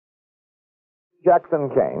Jackson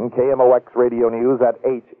Kane, KMOX Radio News at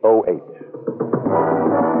 8:08.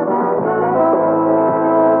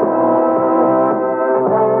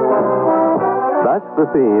 That's the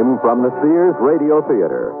theme from the Sears Radio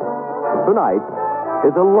Theater. Tonight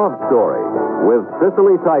is a love story with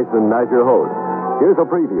Cicely Tyson as your host. Here's a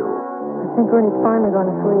preview. I think Ernie's finally going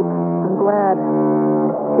to sleep. I'm glad.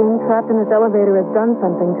 Being trapped in this elevator has done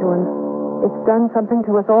something to him. It's done something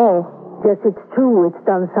to us all. Yes, it's true it's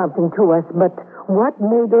done something to us, but what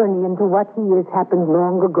made Ernie into what he is happened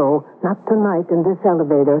long ago, not tonight in this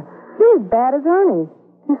elevator. You're as bad as Ernie.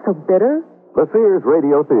 You're so bitter. The Sears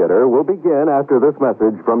Radio Theater will begin after this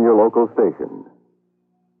message from your local station.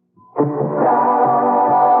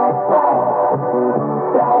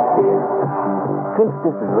 Since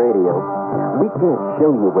this is radio, we can't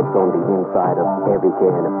show you what's on the inside of every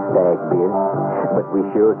can of Stag beer, but we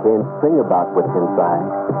sure can sing about what's inside.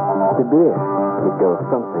 The beer, it goes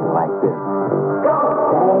something like this.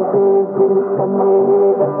 Stag beer is the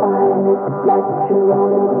way the finest, natural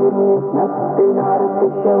ingredients, nothing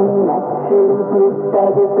artificial, natural brew.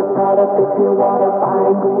 Stag is the product of pure water,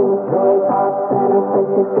 fine green, choice, hot, and a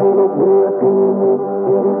precious granite. Your opinion is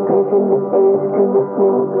it is patient, it is to the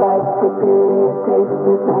smooth life, superior taste,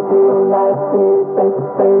 this natural life is best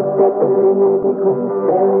served at 30 degrees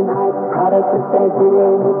Fahrenheit. Product of Stag beer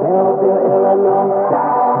in the Belleville, Illinois.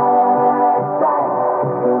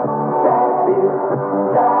 Stag beer.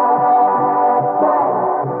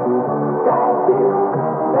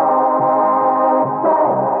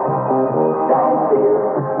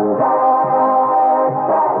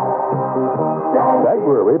 Stag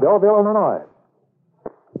Brewery, Belleville, Illinois.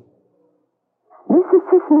 This is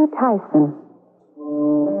Cicely Tyson.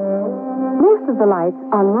 Most of the lights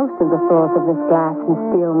on most of the floors of this glass and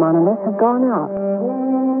steel monolith have gone out.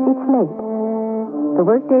 It's late. The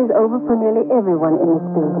workday is over for nearly everyone in this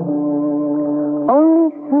building. Only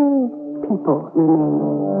 3 people remain.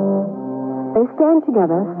 They stand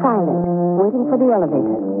together, silent, waiting for the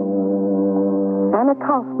elevator. Anna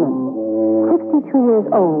Kaufman, 62 years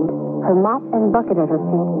old, her mop and bucket at her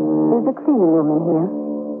feet, is the cleaning woman here.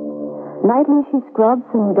 Nightly she scrubs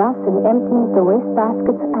and dusts and empties the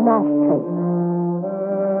wastebaskets and ashtrays.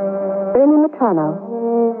 Ernie Matrano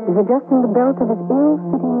is adjusting the belt of his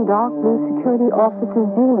ill-fitting dark blue security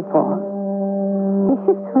officer's uniform. He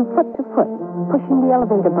shifts from foot to foot, pushing the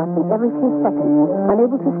elevator button every few seconds,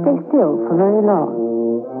 unable to stay still for very long.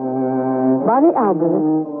 Bonnie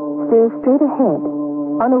Albers stares straight ahead,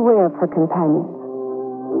 unaware of her companion,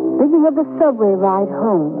 thinking of the subway ride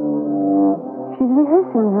home. She's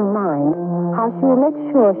rehearsing in her mind how she will make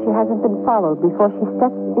sure she hasn't been followed before she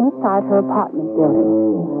steps inside her apartment building.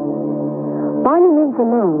 Bonnie lives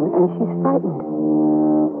alone, and she's frightened.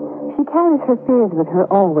 She carries her fears with her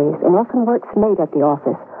always, and often works late at the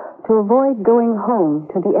office to avoid going home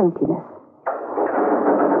to the emptiness.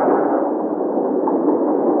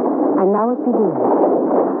 And now it begins.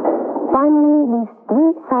 Finally, these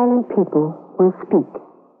 3 silent people will speak.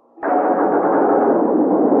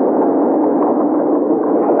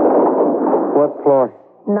 What floor?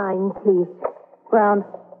 9, please. Ground.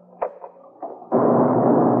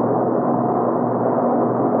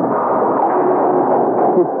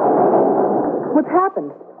 What's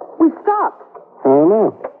happened? We stopped. I don't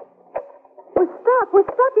know. We're stuck. We're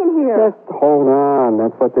stuck in here. Just hold on.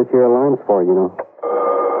 That's what this here alarm's for, you know.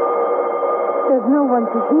 There's no one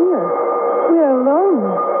to hear. We're alone.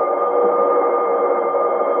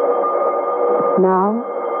 Now,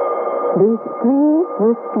 these 3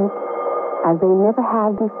 will speak as they never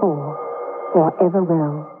have before or ever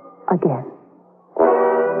will again.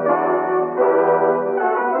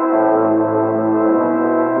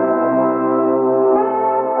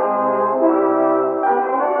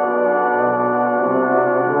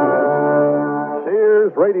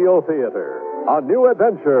 Sears Radio Theater, a new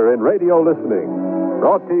adventure in radio listening.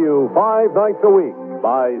 Brought to you 5 nights a week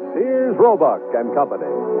by Sears Roebuck and Company.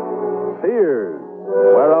 Sears,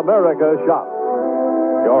 where America shops.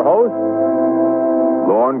 Your host,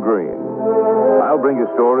 Lorne Green. I'll bring you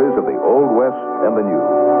stories of the Old West and the New.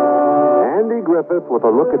 Andy Griffith with a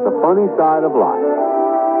look at the funny side of life.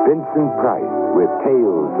 Vincent Price with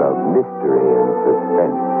tales of mystery and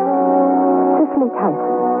suspense. Cicely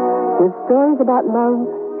Tyson with stories about love,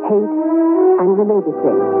 hate, and related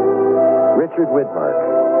things. Richard Widmark.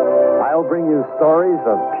 I'll bring you stories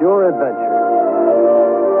of pure adventure.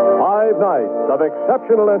 5 nights of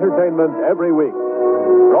exceptional entertainment every week.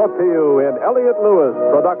 Brought to you in Elliott Lewis'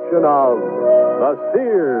 production of the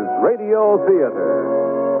Sears Radio Theater.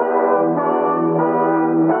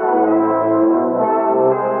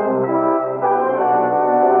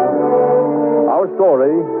 Our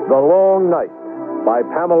story, The Long Night. by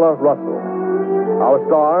Pamela Russell. Our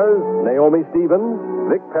stars, Naomi Stevens,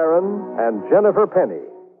 Vic Perrin, and Jennifer Penny.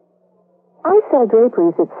 I sell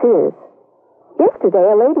draperies at Sears. Yesterday,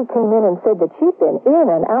 a lady came in and said that she'd been in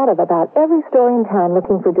and out of about every store in town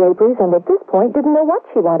looking for draperies and at this point didn't know what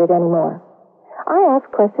she wanted anymore. I asked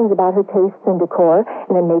questions about her tastes and decor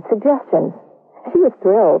and then made suggestions. She was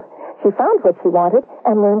thrilled. She found what she wanted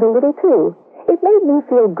and learned a little too. It made me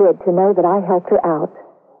feel good to know that I helped her out.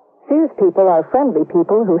 Sears people are friendly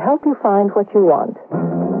people who help you find what you want.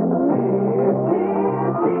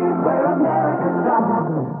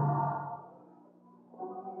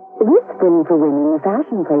 This spring for women, the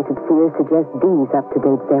fashion place at Sears suggests these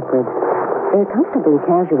up-to-date separates. They're comfortably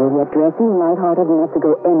casual, yet dressy and lighthearted enough to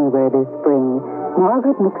go anywhere this spring.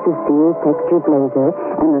 Margaret mixes Sears textured blazer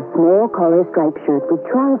and a small collar striped shirt with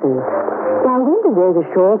trousers, while Linda wears a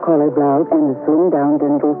shawl collar blouse and a slim-down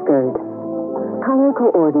dindle skirt. Color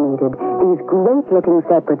coordinated, these great-looking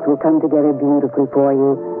separates will come together beautifully for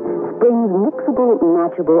you. Spring's mixable,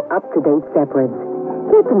 matchable, up-to-date separates.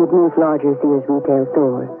 Get them at most larger Sears retail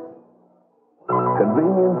stores.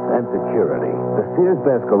 Convenience and security. The Sears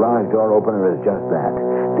Best Garage Door Opener is just that.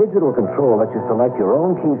 Digital control lets you select your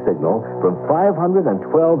own key signal from 512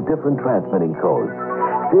 different transmitting codes.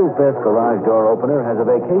 Sears Best Garage Door Opener has a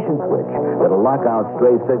vacation switch that'll lock out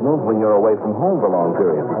stray signals when you're away from home for long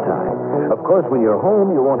periods of time. Of course, when you're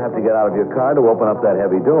home, you won't have to get out of your car to open up that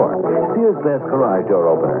heavy door. Sears Best Garage Door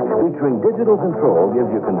Opener, featuring digital control, gives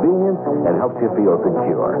you convenience and helps you feel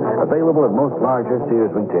secure. Available at most larger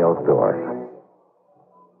Sears retail stores.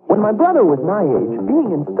 When my brother was my age,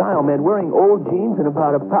 being in style meant wearing old jeans and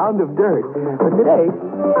about a pound of dirt. But today,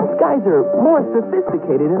 us guys are more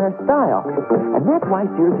sophisticated in our style. And that's why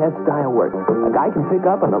Sears has Style Works. A guy can pick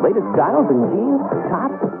up on the latest styles in jeans,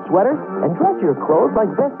 tops, sweaters, and dress your clothes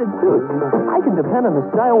like vested suits. I can depend on the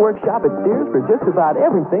Style Works shop at Sears for just about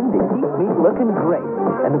everything to keep me looking great.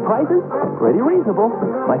 And the prices? Pretty reasonable.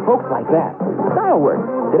 My folks like that. Style Works.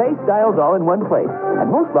 Today's styles all in one place.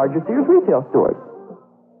 At most larger Sears retail stores.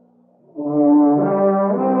 They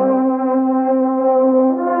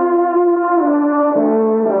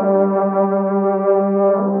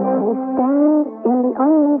stand in the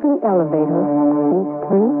unmoving elevator, these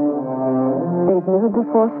three. They've never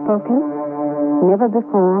before spoken, never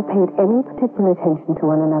before paid any particular attention to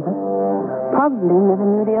one another, probably never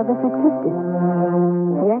knew the others existed.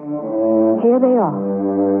 Yet, here they are,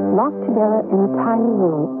 locked together in a tiny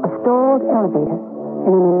room, a stalled elevator,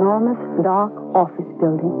 in an enormous, dark office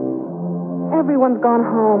building. Everyone's gone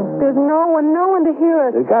home. There's no one to hear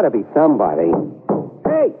us. There's got to be somebody.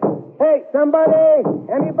 Hey, somebody!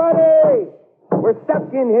 Anybody? We're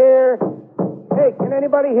stuck in here. Hey, can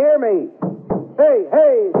anybody hear me?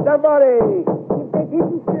 Hey, somebody! If they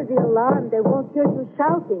didn't hear the alarm, they won't hear you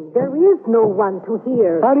shouting. There is no one to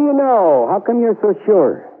hear. How do you know? How come you're so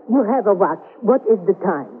sure? You have a watch. What is the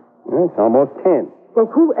time? It's almost 10. Well,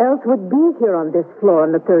 who else would be here on this floor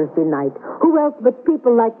on a Thursday night? Who else but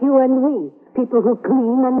people like you and me? People who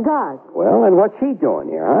clean and guard. Well, and what's she doing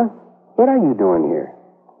here, huh? What are you doing here?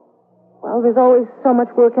 Well, there's always so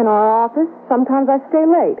much work in our office. Sometimes I stay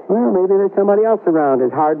late. Well, maybe there's somebody else around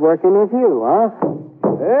as hardworking as you, huh?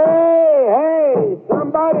 Hey,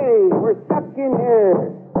 somebody! We're stuck in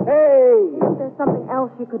here. Hey! If there's something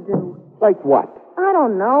else you could do. Like what? I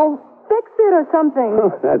don't know. Fix it or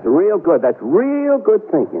something. That's real good. That's real good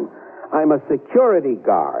thinking. I'm a security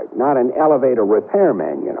guard, not an elevator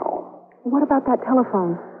repairman, you know. What about that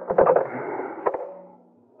telephone?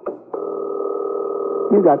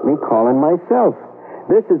 You got me calling myself.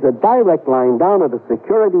 This is a direct line down to the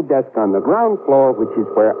security desk on the ground floor, which is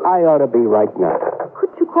where I ought to be right now.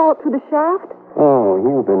 Could you call it to the shaft? Oh,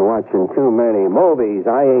 you've been watching too many movies.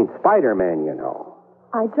 I ain't Spider-Man, you know.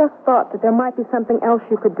 I just thought that there might be something else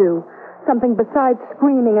you could do. Something besides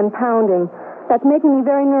screaming and pounding. That's making me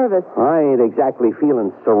very nervous. I ain't exactly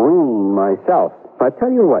feeling serene myself. But I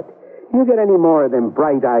tell you what, you get any more of them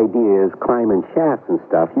bright ideas, climbing shafts and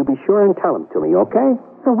stuff, you be sure and tell them to me, okay?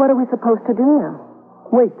 So what are we supposed to do now?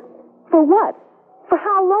 Wait. For what? For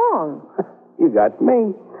how long? You got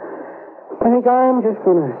me. I think I'm just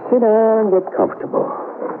going to sit down and get comfortable.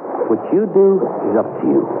 What you do is up to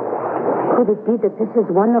you. Could it be that this is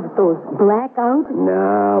one of those blackouts?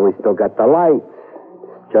 No, we still got the lights.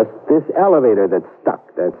 It's just this elevator that's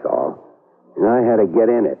stuck, that's all. And I had to get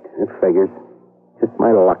in it. It figures. Just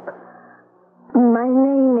my luck. My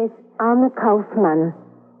name is Anna Kaufman.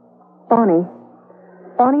 Bonnie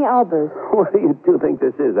Albers. What do you two think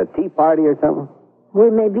this is, a tea party or something? We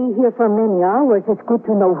may be here for many hours. It's good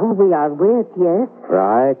to know who we are with, yes?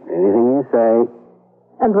 Right. Anything you say.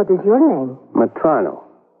 And what is your name? Matrano.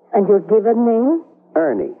 And your given name?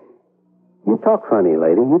 Ernie. You talk funny,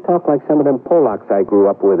 lady. You talk like some of them Polacks I grew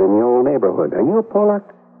up with in the old neighborhood. Are you a Polak?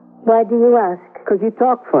 Why do you ask? Because you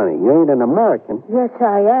talk funny. You ain't an American. Yes,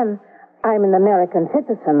 I am. I'm an American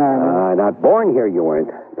citizen, Ernie. Not born here, you weren't.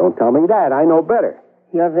 Don't tell me that. I know better.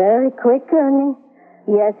 You're very quick, Ernie.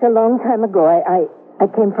 Yes, a long time ago, I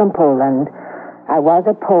came from Poland. I was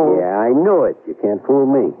a Pole. Yeah, I knew it. You can't fool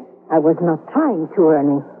me. I was not trying to,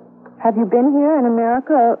 Ernie. Have you been here in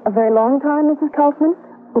America a very long time, Mrs. Kaufman?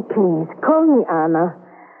 Oh, please, call me Anna.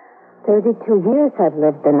 32 years I've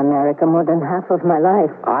lived in America, more than half of my life.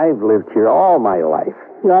 I've lived here all my life.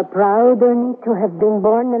 You're proud, Ernie, to have been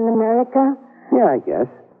born in America? Yeah, I guess.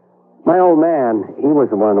 My old man, he was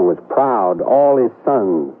the one who was proud. All his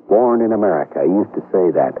sons born in America. He used to say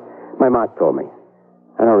that. My ma told me.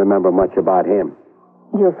 I don't remember much about him.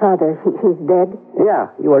 Your father, he's dead? Yeah,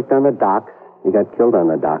 he worked on the docks. He got killed on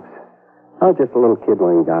the docks. I was just a little kid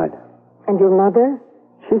when he died. And your mother?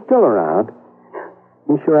 She's still around.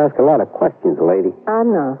 You sure ask a lot of questions, lady.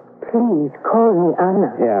 Anna, please, call me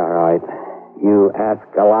Anna. Yeah, all right. You ask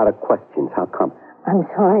a lot of questions. How come? I'm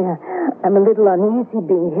sorry. I'm a little uneasy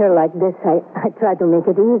being here like this. I try to make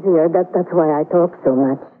it easier. That's why I talk so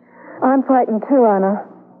much. I'm frightened too, Anna.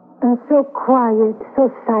 And so quiet,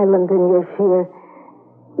 so silent in your fear.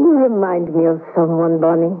 You remind me of someone,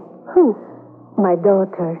 Bonnie. Who? My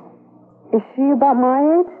daughter. Is she about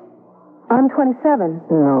my age? I'm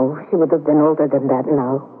 27. No, she would have been older than that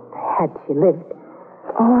now, had she lived.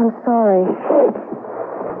 Oh, I'm sorry.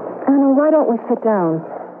 Anna, why don't we sit down?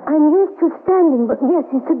 I'm used to standing, but yes,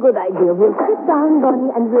 it's a good idea. We'll sit down,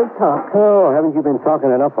 Bonnie, and we'll talk. Oh, haven't you been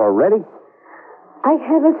talking enough already? I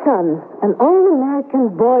have a son, an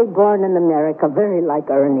all-American boy born in America, very like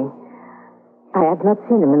Ernie. I have not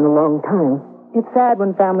seen him in a long time. It's sad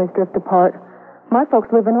when families drift apart. My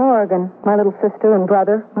folks live in Oregon. My little sister and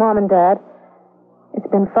brother, Mom and Dad. It's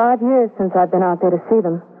been 5 years since I've been out there to see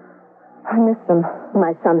them. I miss them.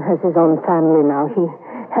 My son has his own family now. He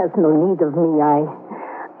has no need of me.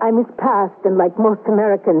 I'm his past, and like most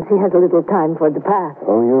Americans, he has a little time for the past.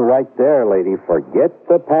 Oh, you're right there, lady. Forget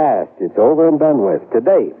the past. It's over and done with.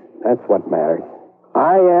 Today, that's what matters.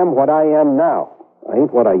 I am what I am now. I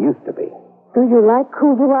ain't what I used to be. Do you like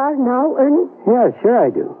who you are now, Ernie? Yeah, sure I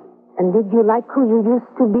do. And did you like who you used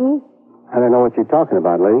to be? I don't know what you're talking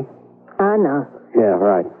about, lady. Anna. Yeah,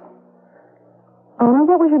 right. Anna,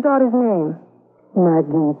 what was your daughter's name?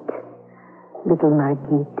 Margit. Little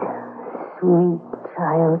Margit. Sweet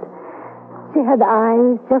child. She had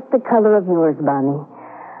eyes just the color of yours, Bonnie.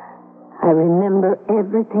 I remember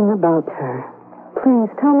everything about her. Please,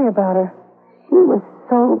 tell me about her. She was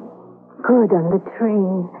so good on the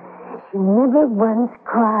train. She never once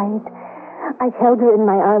cried. I held her in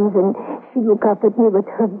my arms, and she'd look up at me with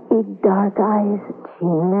her big, dark eyes. She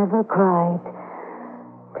never cried.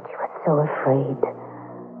 But she was so afraid.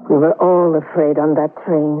 We were all afraid on that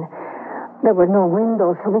train. There were no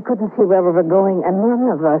windows, so we couldn't see where we were going, and none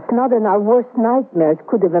of us, not in our worst nightmares,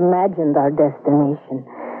 could have imagined our destination.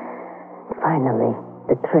 Finally,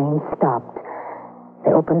 the train stopped.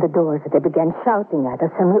 They opened the doors, and they began shouting at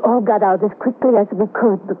us, and we all got out as quickly as we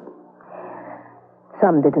could, but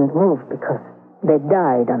some didn't move because they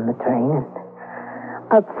died on the train. And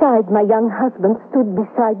outside, my young husband stood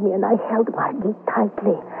beside me, and I held Margit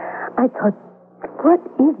tightly. I thought, what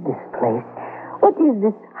is this place? What is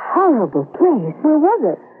this horrible place? Where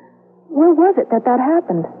was it? Where was it that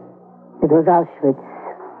happened? It was Auschwitz.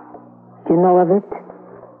 Do you know of it?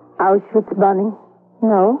 Auschwitz, Bonnie?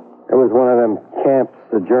 No. It was one of them camps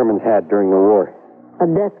the Germans had during the war. A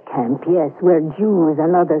death camp, yes, where Jews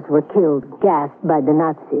and others were killed, gassed by the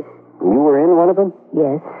Nazis. You were in one of them?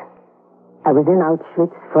 Yes. I was in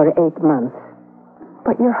Auschwitz for 8 months.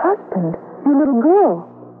 But your husband, your little girl.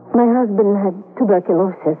 My husband had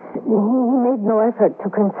tuberculosis. He made no effort to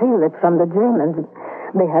conceal it from the Germans.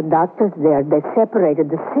 They had doctors there. They separated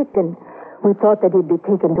the sick, and we thought that he'd be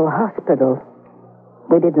taken to a hospital.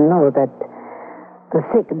 We didn't know that the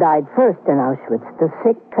sick died first in Auschwitz. The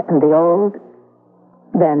sick and the old,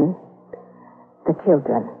 then the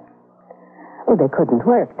children. Oh, they couldn't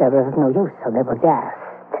work. They were of no use, so they were gassed.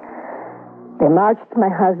 They marched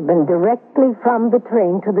my husband directly from the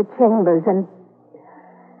train to the chambers, and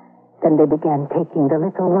then they began taking the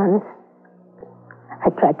little ones. I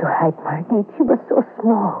tried to hide Margit. She was so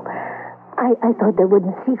small. I thought they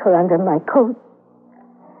wouldn't see her under my coat.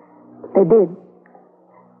 They did.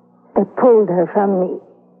 They pulled her from me.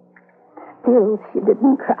 Still, she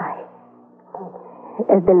didn't cry.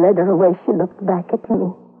 As they led her away, she looked back at me.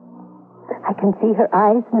 I can see her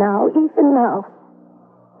eyes now, even now.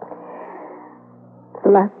 It's the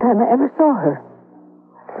last time I ever saw her.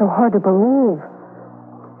 So hard to believe.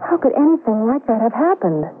 How could anything like that have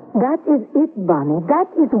happened? That is it, Bonnie.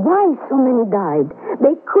 That is why so many died.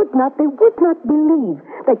 They would not believe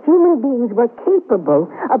that human beings were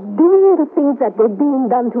capable of doing the things that were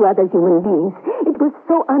being done to other human beings. It was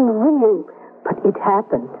so unreal, but it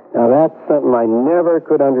happened. Now, that's something I never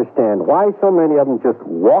could understand. Why so many of them just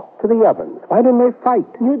walked to the ovens? Why didn't they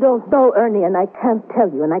fight? You don't know, Ernie, and I can't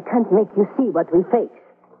tell you, and I can't make you see what we face.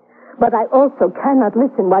 But I also cannot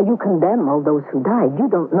listen while you condemn all those who died. You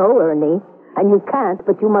don't know, Ernie. And you can't,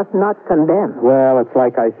 but you must not condemn. Well, it's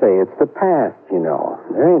like I say, it's the past, you know.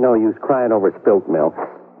 There ain't no use crying over spilt milk.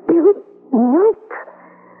 Spilt milk?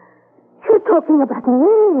 You're talking about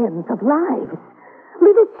millions of lives.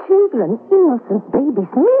 Little children, innocent babies,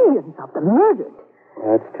 millions of them murdered.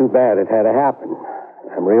 That's too bad it had to happen.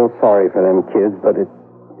 I'm real sorry for them kids, but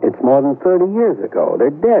it's more than 30 years ago. They're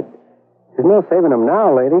dead. There's no saving them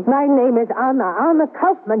now, lady. My name is Anna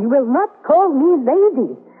Kaufman. You will not call me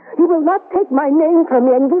lady. You will not take my name from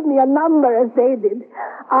me and give me a number as they did.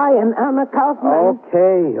 I am Anna Kaufman.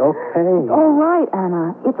 Okay. It's all right,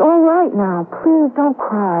 Anna. It's all right now. Please don't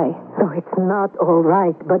cry. No, it's not all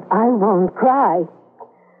right, but I won't cry.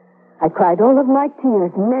 I cried all of my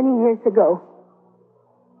tears many years ago.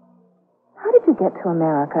 How did you get to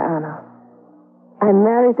America, Anna? I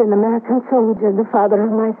married an American soldier, the father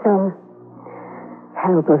of my son.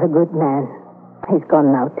 Harold was a good man. He's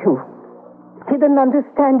gone now, too. He didn't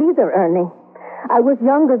understand either, Ernie. I was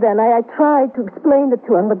younger then. I tried to explain it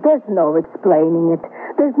to him, but there's no explaining it.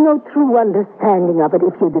 There's no true understanding of it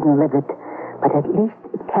if you didn't live it. But at least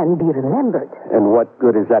it can be remembered. And what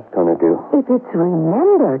good is that going to do? If it's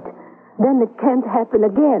remembered, then it can't happen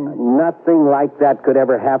again. Nothing like that could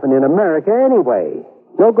ever happen in America anyway.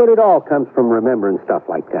 No good at all comes from remembering stuff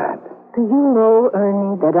like that. Do you know,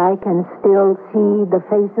 Ernie, that I can still see the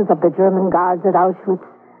faces of the German guards at Auschwitz?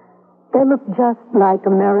 They look just like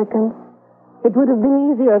Americans. It would have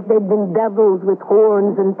been easier if they'd been devils with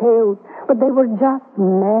horns and tails, but they were just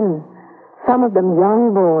men. Some of them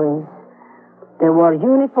young boys. They wore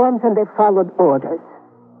uniforms and they followed orders.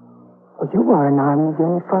 Well, you wore an army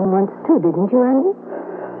uniform once too, didn't you, Ernie?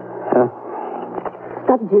 Huh?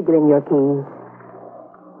 Stop jiggling your keys.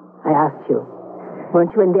 I asked you.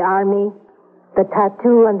 Weren't you in the army? The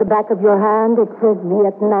tattoo on the back of your hand, it says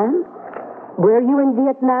Vietnam. Were you in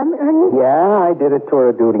Vietnam, Ernie? Yeah, I did a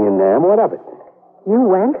tour of duty in Nam. What of it? You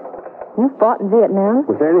went? You fought in Vietnam?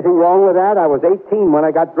 Was there anything wrong with that? I was 18 when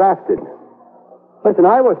I got drafted. Listen,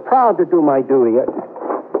 I was proud to do my duty. I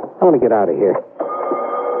want to get out of here.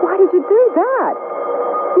 Why did you do that?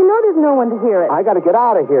 You know there's no one to hear it. I got to get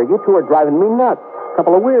out of here. You two are driving me nuts. A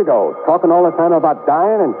couple of weirdos talking all the time about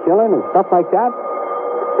dying and killing and stuff like that.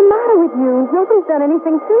 What's the matter with you? Nobody's done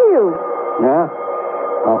anything to you. Yeah?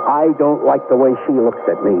 Well, I don't like the way she looks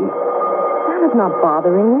at me. Anna's not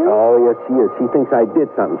bothering you. Oh, yes, she is. She thinks I did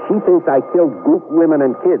something. She thinks I killed group women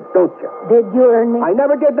and kids, don't you? Did you, Ernie? I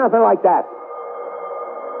never did nothing like that.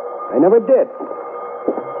 I never did.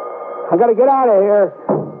 I gotta get out of here.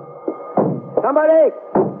 Somebody!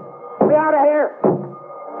 Get me out of here!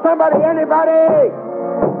 Somebody, anybody!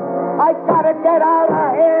 I gotta get out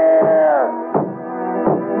of here!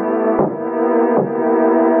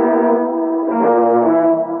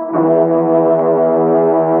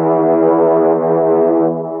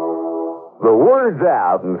 The word's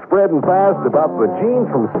out and spreading fast about the jeans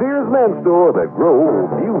from Sears Men's Store that grow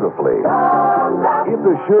beautifully. It's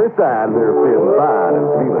a sure sign they're feeling fine and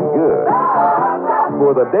feeling good.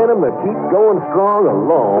 For the denim that keeps going strong a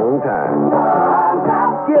long time.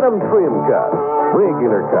 Get them trim cuts,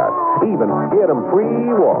 regular cuts, even get them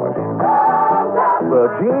pre-washed. The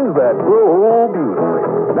jeans that grow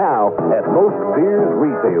beautifully. Now at most Sears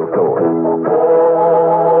retail stores.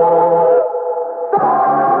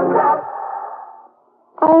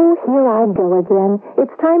 Oh, here I go again.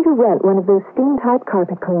 It's time to rent one of those steam-type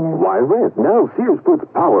carpet cleaners. Why rent? Now Sears puts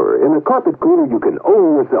power in a carpet cleaner you can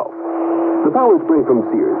own yourself. The Power Spray from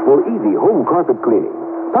Sears for easy home carpet cleaning.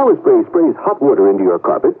 Power Spray sprays hot water into your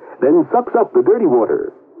carpet, then sucks up the dirty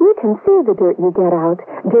water. You can see the dirt you get out.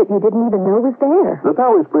 Dirt you didn't even know was there. The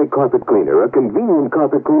Power Spray Carpet Cleaner, a convenient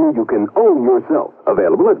carpet cleaner you can own yourself.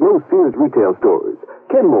 Available at most Sears retail stores.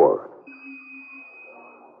 Kenmore.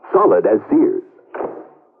 Solid as Sears.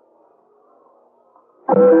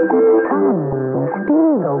 Come,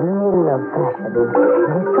 steal the wheel of fashion.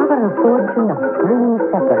 Discover a fortune of spring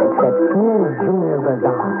separates at Sears Junior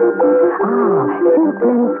Bazaar. Silk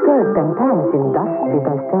linen skirt and pants in dusty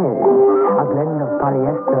pastels. A blend of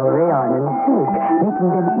polyester, rayon, and silk,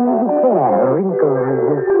 making them easy care, wrinkle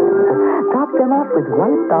resistant. Top them off with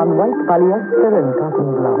white-on-white polyester and cotton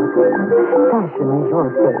blouses. Fashion is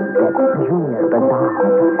your fate at Junior Bazaar.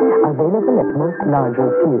 Available at most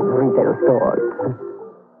larger Sears retail stores.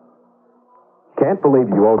 Can't believe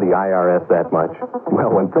you owe the IRS that much? Well,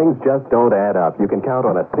 when things just don't add up, you can count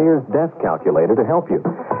on a Sears desk calculator to help you.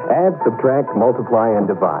 Add, subtract, multiply, and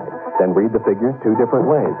divide. Then read the figures two different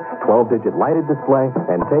ways. 12-digit lighted display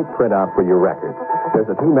and tape printout for your records. There's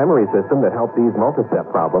a two-memory system that helps ease multi-step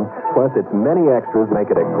problems, plus its many extras make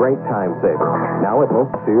it a great time saver. Now at most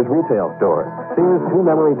Sears retail stores. Sears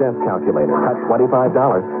two-memory desk calculator. Cut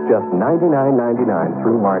 $25, just $99.99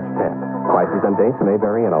 through March 10th. Prices and dates may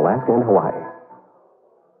vary in Alaska and Hawaii.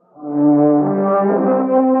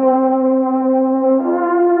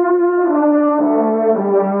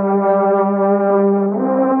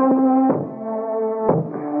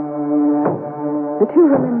 The two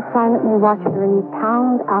women silently watched Ernie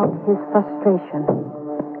pound out his frustration.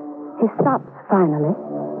 He stops finally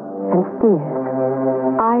and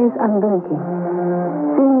stares, eyes unblinking,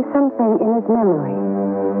 seeing something in his memory,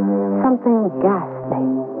 something ghastly.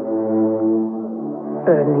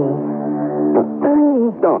 Ernie.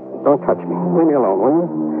 Don't touch me. Leave me alone, will you?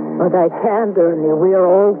 But I can't, Ernie. We are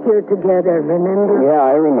all here together, remember? Yeah,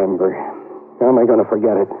 I remember. How am I going to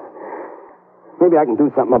forget it? Maybe I can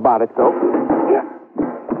do something about it, though.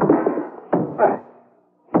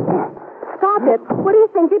 Stop it. What do you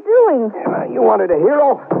think you're doing? You wanted a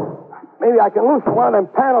hero? Maybe I can loosen one of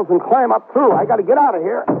them panels and climb up through. I got to get out of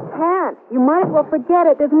here. Can't. You might as well forget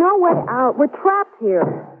it. There's no way out. We're trapped here.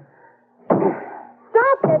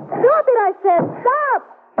 Stop it. Stop it, I said. Stop.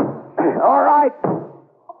 All right.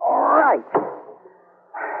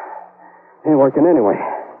 Ain't working anyway.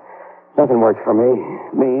 Nothing works for me.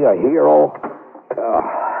 Me, a hero.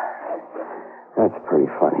 That's pretty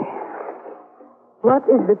funny. What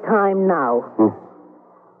is the time now?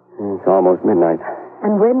 It's almost midnight.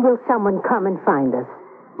 And when will someone come and find us?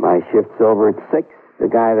 My shift's over at 6. The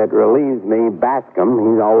guy that relieves me, Bascom,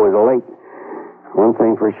 he's always late. One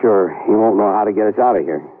thing for sure, he won't know how to get us out of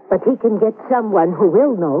here. But he can get someone who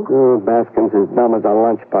will know. Bascom's as dumb as a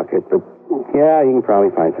lunch bucket, but yeah, you can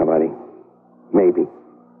probably find somebody. Maybe.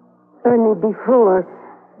 Ernie, before,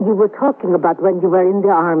 you were talking about when you were in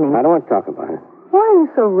the army. I don't want to talk about it. Why are you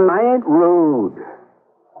so rude? I ain't rude.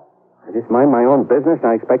 I just mind my own business,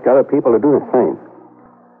 and I expect other people to do the same.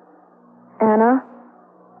 Anna,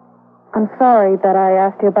 I'm sorry that I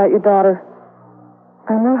asked you about your daughter.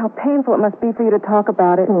 I know how painful it must be for you to talk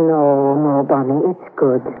about it. No, Bonnie, it's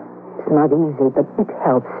good. It's not easy, but it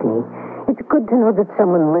helps me. It's good to know that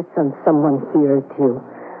someone listens, someone hears you.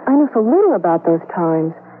 I know so little about those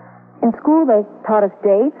times. In school, they taught us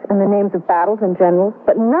dates and the names of battles and generals,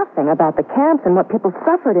 but nothing about the camps and what people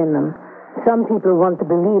suffered in them. Some people want to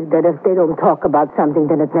believe that if they don't talk about something,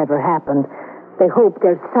 then it never happened. They hope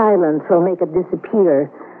their silence will make it disappear.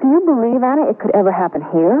 Do you believe, Anna, it could ever happen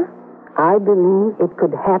here? I believe it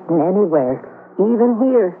could happen anywhere, even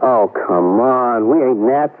here. Oh, come on. We ain't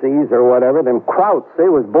Nazis or whatever. Them Krauts, they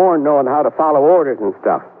was born knowing how to follow orders and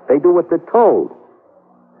stuff. They do what they're told.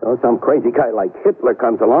 So some crazy guy like Hitler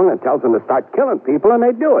comes along and tells them to start killing people, and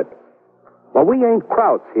they do it. Well, we ain't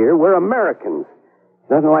Krauts here. We're Americans.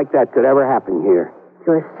 Nothing like that could ever happen here.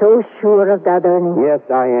 You're so sure of that, Ernie? Yes,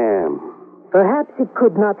 I am. Perhaps it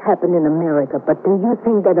could not happen in America, but do you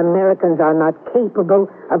think that Americans are not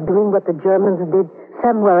capable of doing what the Germans did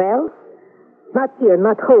somewhere else? Not here,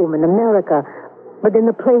 not home in America, but in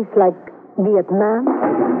a place like Vietnam?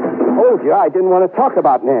 Told you I didn't want to talk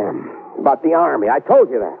about Nam, about the Army. I told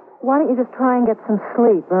you that. Why don't you just try and get some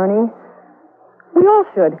sleep, Ernie? We all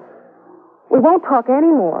should. We won't talk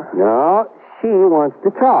anymore. No, she wants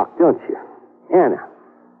to talk, don't you? Anna.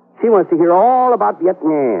 She wants to hear all about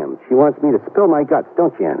Vietnam. She wants me to spill my guts,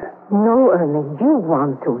 don't you, Anna? No, Ernie, you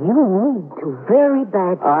want to. You need to, very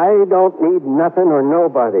badly. I don't need nothing or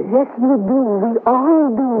nobody. Yes, you do. We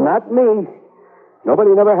all do. Not me.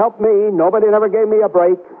 Nobody never helped me. Nobody never gave me a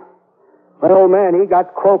break. My old man, he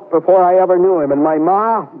got croaked before I ever knew him. And my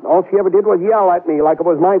ma, all she ever did was yell at me like it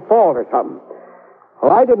was my fault or something.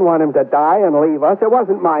 Well, I didn't want him to die and leave us. It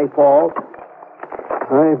wasn't my fault.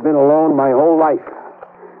 I've been alone my whole life.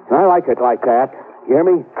 I like it like that. You hear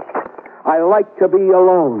me? I like to be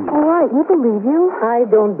alone. All right, we believe you. I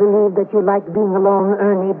don't believe that you like being alone,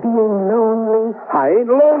 Ernie. Being lonely. I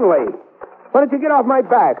ain't lonely. Why don't you get off my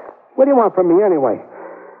back? What do you want from me anyway?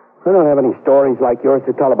 I don't have any stories like yours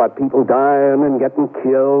to tell about people dying and getting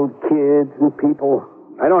killed, kids and people.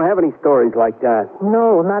 I don't have any stories like that.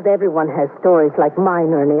 No, not everyone has stories like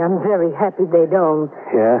mine, Ernie. I'm very happy they don't.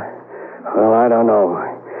 Yeah? Well, I don't know.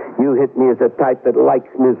 You hit me as a type that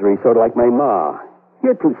likes misery, sort of like my ma.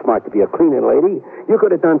 You're too smart to be a cleaning lady. You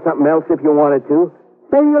could have done something else if you wanted to.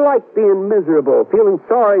 Maybe you like being miserable, feeling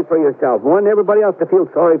sorry for yourself, wanting everybody else to feel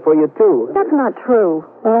sorry for you, too. That's not true.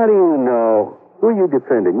 How do you know? Who are you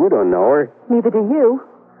defending? You don't know her. Neither do you.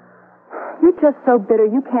 You're just so bitter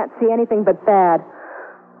you can't see anything but bad.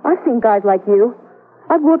 I've seen guys like you.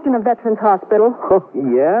 I've worked in a veterans hospital. Oh,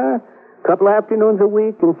 yeah? Couple afternoons a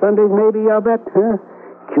week and Sundays maybe, I'll bet, huh?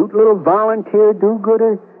 Cute little volunteer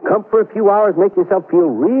do-gooder. Come for a few hours, make yourself feel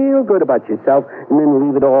real good about yourself, and then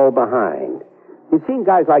leave it all behind. You've seen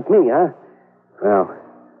guys like me, huh? Well,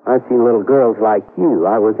 I've seen little girls like you.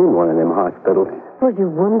 I was in one of them hospitals. Were you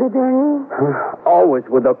wounded, Ernie? Always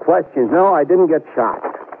with the questions. No, I didn't get shot.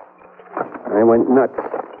 I went nuts.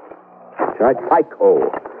 Tried psycho.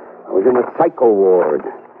 I was in the psycho ward.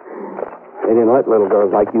 They didn't let little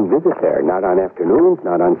girls like you visit there. Not on afternoons,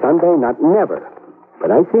 not on Sunday, not never.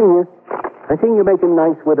 But I seen you. I seen you making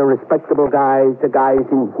nice with the respectable guys, the guys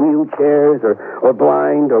in wheelchairs or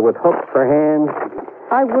blind or with hooks for hands.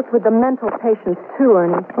 I worked with the mental patients, too,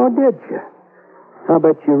 Ernie. Oh, did you? I'll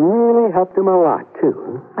bet you really helped them a lot, too.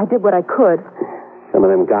 Huh? I did what I could. Some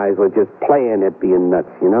of them guys were just playing at being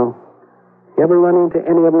nuts, you know? You ever run into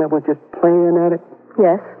any of them that was just playing at it?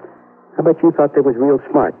 Yes. I bet you thought they was real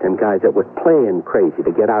smart, them guys that was playing crazy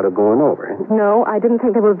to get out of going over. Huh? No, I didn't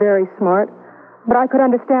think they were very smart. But I could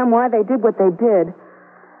understand why they did what they did.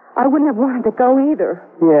 I wouldn't have wanted to go either.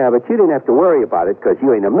 Yeah, but you didn't have to worry about it because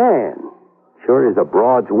you ain't a man. Sure is a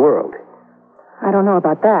broad's world. I don't know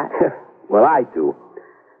about that. Well, I do.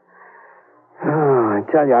 Oh, I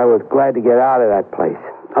tell you, I was glad to get out of that place.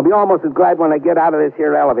 I'll be almost as glad when I get out of this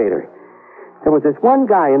here elevator. There was this one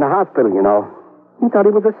guy in the hospital, you know. He thought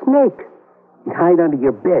he was a snake. He'd hide under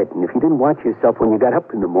your bed, and if you didn't watch yourself when you got up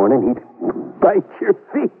in the morning, he'd bite your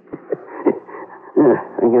feet.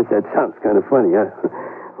 I guess that sounds kind of funny, huh?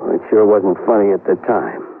 Well, it sure wasn't funny at the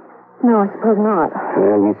time. No, I suppose not.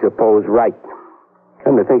 Well, you suppose right.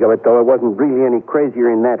 Come to think of it, though, it wasn't really any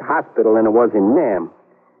crazier in that hospital than it was in Nam.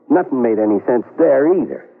 Nothing made any sense there,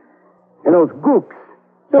 either. And those gooks,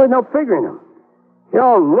 there was no figuring them. They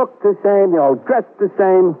all looked the same, they all dressed the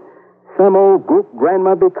same. Some old gook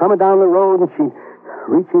grandma would be coming down the road, and she'd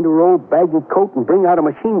reach into her old baggy coat and bring out a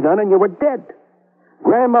machine gun, and you were dead.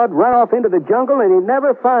 Grandma'd run off into the jungle, and he'd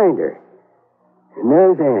never find her. And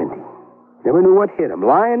there's Andy. Never knew what hit him.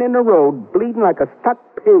 Lying in the road, bleeding like a stuck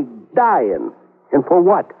pig, dying. And for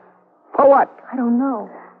what? For what? I don't know.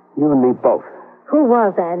 You and me both. Who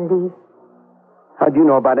was Andy? How'd you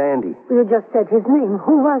know about Andy? You just said his name.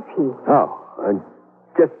 Who was he? Oh,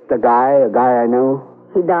 just a guy I knew.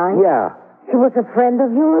 He died? Yeah. He was a friend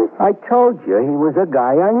of yours? I told you, he was a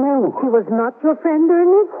guy I knew. He was not your friend,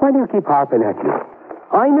 Ernie? Why do you keep harping at you?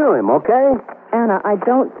 I knew him, okay? Anna, I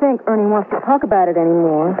don't think Ernie wants to talk about it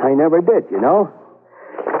anymore. I never did, you know.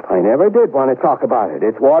 I never did want to talk about it.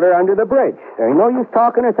 It's water under the bridge. There ain't no use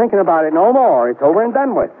talking or thinking about it no more. It's over and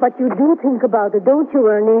done with. But you do think about it, don't you,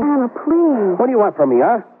 Ernie? Anna, please. What do you want from me,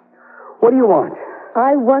 huh? What do you want?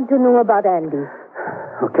 I want to know about Andy.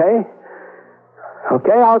 Okay.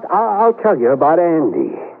 Okay, I'll tell you about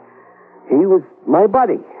Andy. He was my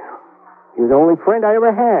buddy. He was the only friend I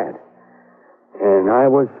ever had. And I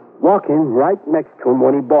was walking right next to him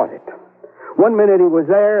when he bought it. One minute he was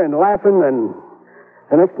there and laughing, and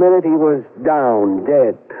the next minute he was down,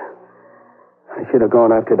 dead. I should have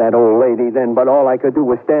gone after that old lady then, but all I could do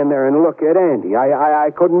was stand there and look at Andy. I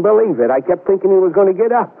couldn't believe it. I kept thinking he was going to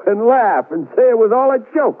get up and laugh and say it was all a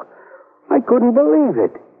joke. I couldn't believe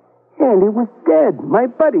it. Andy was dead. My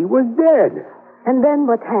buddy was dead. And then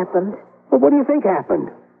what happened? Well, what do you think happened?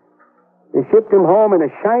 They shipped him home in a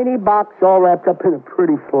shiny box all wrapped up in a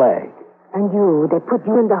pretty flag. And they put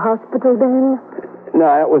you in the hospital then? No,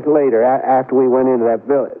 that was later, after we went into that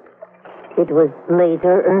village. It was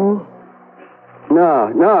later, Ernie? No,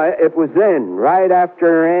 it was then, right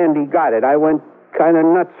after Andy got it. I went kind of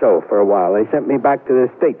nutso for a while. They sent me back to the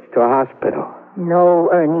States to a hospital. No,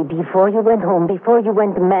 Ernie, before you went home, before you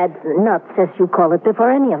went mad, nuts, as you call it, before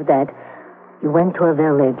any of that, you went to a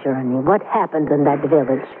village, Ernie. What happened in that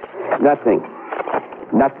village? Nothing.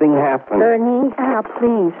 Nothing happened. Ernie? Anna,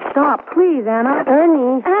 please. Stop, please, Anna.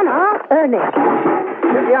 Ernie? Anna! Ernie!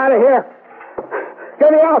 Get me out of here!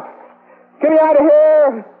 Get me out! Get me out of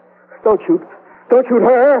here! Don't shoot. Don't shoot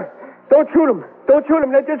her. Don't shoot him. Don't shoot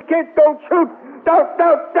him. They're just kids. Don't shoot. Don't.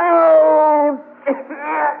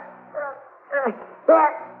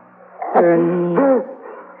 Ernie.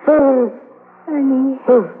 Ernie.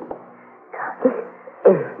 Come.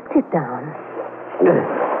 Sit down.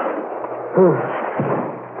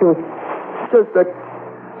 It's just a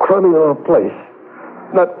crummy old place.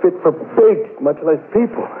 Not fit for pigs, much less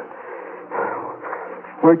people.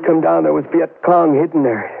 Word come down there was Viet Cong hidden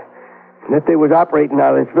there. And that they was operating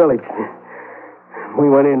out of this village. We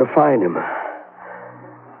went in to find him.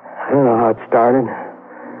 I don't know how it started.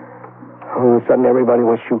 All of a sudden, everybody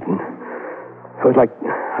was shooting. It was like,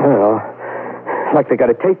 I don't know, like they got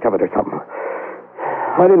a taste of it or something.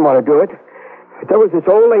 I didn't want to do it. But there was this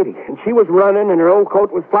old lady, and she was running, and her old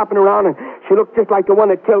coat was flopping around, and she looked just like the one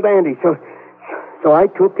that killed Andy. So I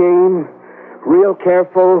took aim, real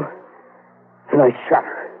careful, and I shot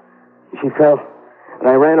her. She fell, and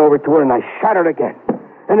I ran over to her, and I shot her again,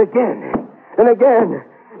 and again, and again,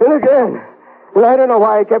 and again. And I don't know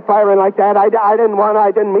why I kept firing like that. I didn't want to.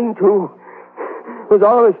 I didn't mean to. It was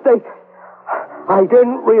all a mistake. I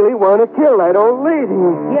didn't really want to kill that old lady.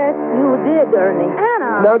 Yes, you did, Ernie.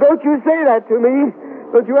 Anna! Now, don't you say that to me.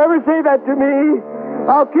 Don't you ever say that to me.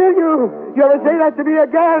 I'll kill you. You ever say that to me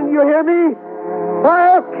again, you hear me?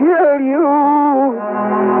 I'll kill you.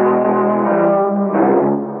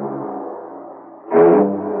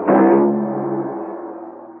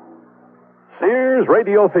 Sears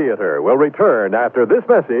Radio Theater will return after this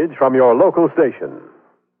message from your local station.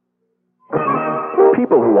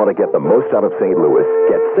 People who want to get the most out of St. Louis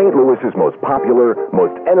get St. Louis's most popular,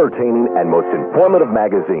 most entertaining, and most informative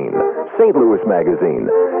magazine, St. Louis Magazine.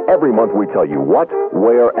 Every month we tell you what,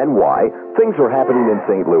 where, and why things are happening in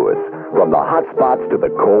St. Louis, from the hot spots to the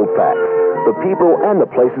cold facts, the people and the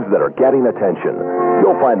places that are getting attention.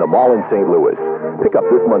 You'll find them all in St. Louis. Pick up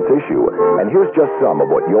this month's issue, and here's just some of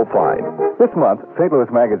what you'll find. This month, St. Louis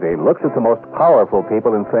Magazine looks at the most powerful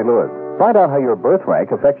people in St. Louis. Find out how your birth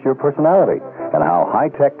rank affects your personality and how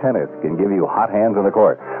high-tech tennis can give you hot hands on the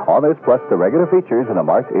court. All this plus the regular features in a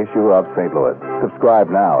March issue of St. Louis.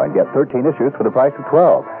 Subscribe now and get 13 issues for the price of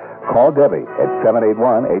 12. Call Debbie at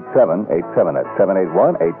 781-8787. That's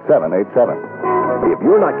 781-8787. If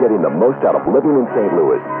you're not getting the most out of living in St.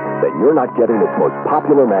 Louis, then you're not getting its most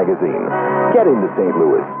popular magazine. Get into St.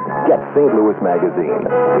 Louis. Get St. Louis Magazine.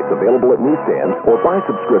 It's available at newsstands or by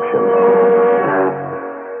subscription.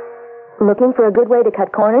 Looking for a good way to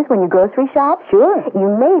cut corners when you grocery shop? Sure. You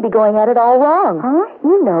may be going at it all wrong. Huh?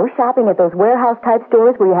 You know, shopping at those warehouse-type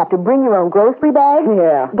stores where you have to bring your own grocery bag.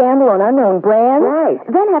 Yeah. Gamble on unknown brands. Right.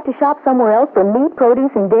 Then have to shop somewhere else for meat,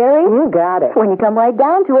 produce, and dairy. You got it. When you come right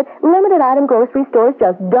down to it, limited item grocery stores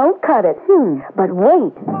just don't cut it. But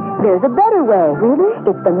wait. There's a better way. Really?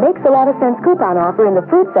 It's the Makes a Lot of Sense coupon offer in the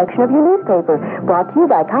fruit section of your newspaper. Brought to you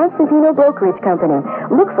by Constantino Brokerage Company.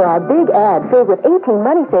 Look for our big ad filled with 18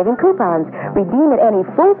 money-saving coupons. Redeem at any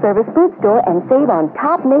full-service food store and save on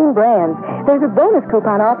top name brands. There's a bonus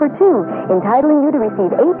coupon offer, too, entitling you to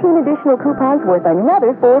receive 18 additional coupons worth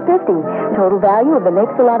another $4.50. Total value of the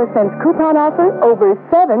Makes a Lot of Sense coupon offer, over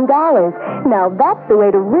 $7. Now, that's the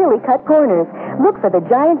way to really cut corners. Look for the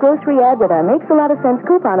giant grocery ad with our Makes a Lot of Sense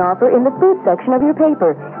coupon offer in the food section of your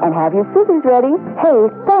paper. And have your scissors ready.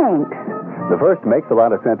 Hey, thanks. The first Makes a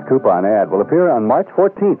Lot of Sense coupon ad will appear on March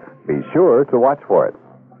 14th. Be sure to watch for it.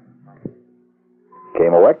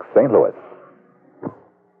 KMOX, St. Louis.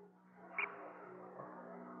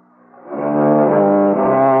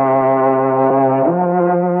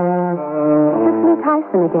 It's me,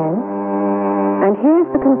 Tyson, again. And here's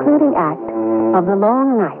the concluding act of The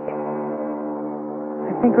Long Night.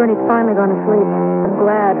 I think Ernie's finally gone to sleep. I'm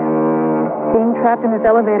glad. Being trapped in this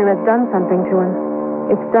elevator has done something to him.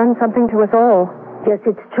 It's done something to us all. Yes,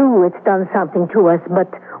 it's true it's done something to us, but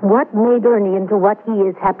what made Ernie into what he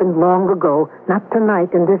is happened long ago, not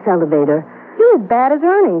tonight in this elevator. You're as bad as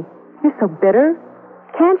Ernie. You're so bitter.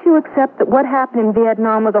 Can't you accept that what happened in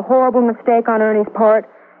Vietnam was a horrible mistake on Ernie's part?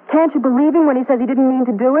 Can't you believe him when he says he didn't mean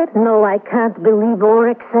to do it? No, I can't believe or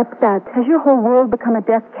accept that. Has your whole world become a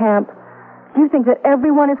death camp? Do you think that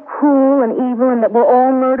everyone is cruel and evil and that we're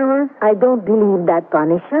all murderers? I don't believe that,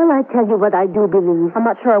 Bonnie. Shall I tell you what I do believe? I'm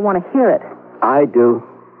not sure I want to hear it. I do.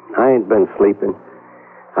 I ain't been sleeping.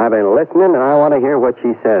 I've been listening, and I want to hear what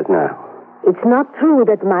she says now. It's not true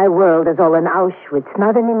that my world is all in Auschwitz.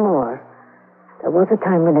 Not anymore. There was a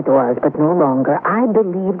time when it was, but no longer. I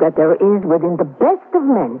believe that there is within the best of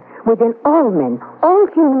men, within all men, all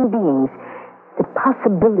human beings, the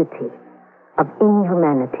possibility of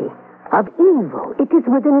inhumanity, of evil. It is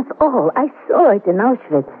within us all. I saw it in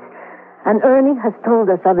Auschwitz. And Ernie has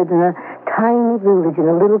told us of it in a tiny village in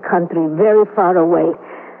a little country very far away.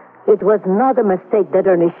 It was not a mistake that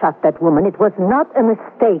Ernie shot that woman. It was not a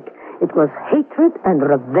mistake. It was hatred and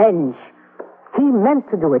revenge. He meant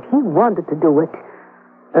to do it. He wanted to do it.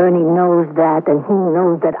 Ernie knows that, and he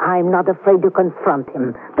knows that I'm not afraid to confront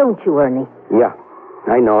him. Don't you, Ernie? Yeah,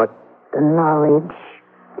 I know it. The knowledge,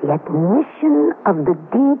 the admission of the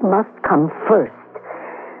deed must come first.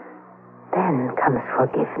 Then comes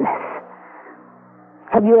forgiveness.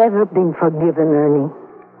 Have you ever been forgiven, Ernie?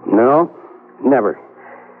 No, never.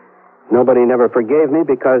 Nobody never forgave me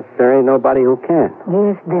because there ain't nobody who can.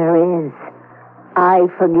 Yes, there is. I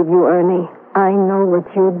forgive you, Ernie. I know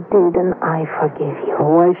what you did, and I forgive you.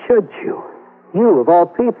 Why should you? You, of all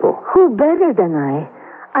people. Who better than I?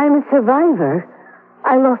 I'm a survivor.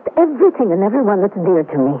 I lost everything and everyone that's dear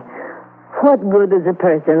to me. What good is a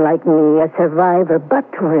person like me, a survivor, but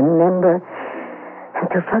to remember and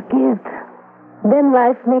to forgive? Then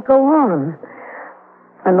life may go on.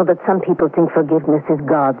 I know that some people think forgiveness is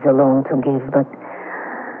God's alone to give, but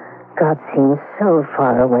God seems so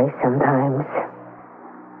far away sometimes.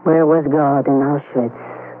 Where was God in Auschwitz?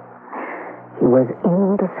 He was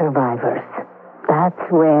in the survivors. That's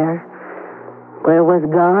where. Where was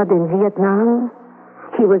God in Vietnam?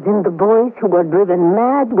 He was in the boys who were driven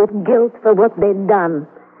mad with guilt for what they'd done.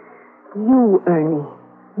 You, Ernie,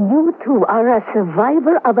 you too are a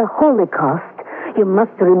survivor of a Holocaust. You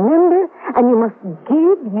must remember, and you must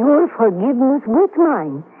give your forgiveness with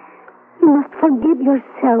mine. You must forgive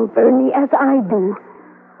yourself, Ernie, as I do.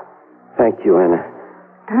 Thank you, Anna.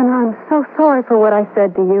 And I'm so sorry for what I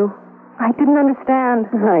said to you. I didn't understand.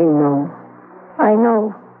 I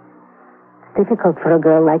know. It's difficult for a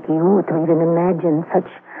girl like you to even imagine such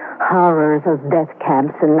horrors of death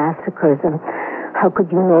camps and massacres. And how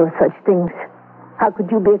could you know such things? How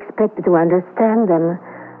could you be expected to understand them?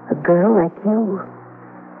 A girl like you.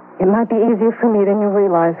 It might be easier for me than you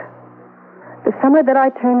realize. The summer that I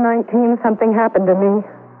turned 19, something happened to me.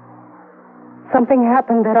 Something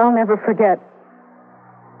happened that I'll never forget.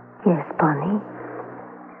 Yes, Bonnie.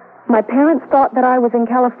 My parents thought that I was in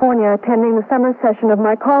California attending the summer session of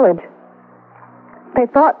my college. They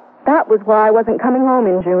thought that was why I wasn't coming home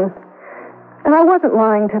in June. And I wasn't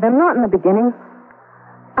lying to them, not in the beginning.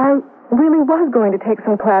 I really was going to take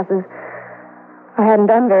some classes. I hadn't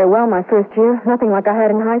done very well my first year, nothing like I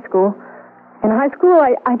had in high school. In high school,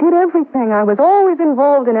 I did everything. I was always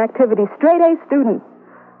involved in activities, straight A student.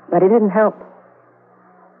 But it didn't help.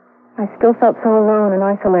 I still felt so alone and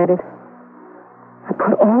isolated. I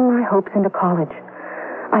put all my hopes into college.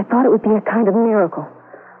 I thought it would be a kind of miracle.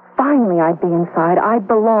 Finally, I'd be inside. I'd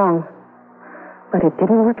belong. But it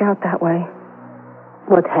didn't work out that way.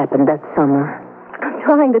 What happened that summer? I'm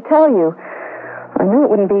trying to tell you. I knew it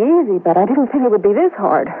wouldn't be easy, but I didn't think it would be this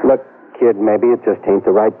hard. Look, kid, maybe it just ain't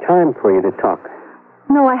the right time for you to talk.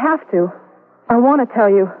 No, I have to. I want to tell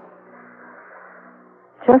you.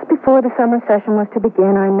 Just before the summer session was to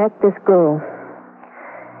begin, I met this girl.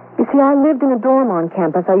 You see, I lived in a dorm on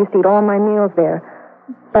campus. I used to eat all my meals there.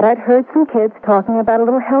 But I'd heard some kids talking about a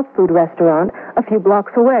little health food restaurant a few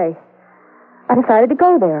blocks away. I decided to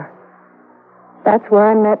go there. That's where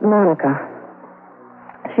I met Monica.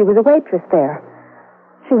 She was a waitress there.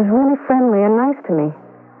 She was really friendly and nice to me.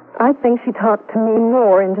 I think she talked to me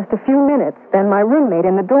more in just a few minutes than my roommate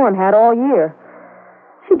in the dorm had all year.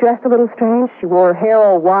 She dressed a little strange. She wore her hair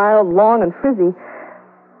all wild, long, and frizzy.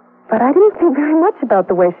 But I didn't think very much about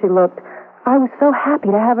the way she looked. I was so happy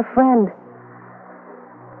to have a friend.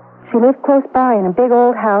 She lived close by in a big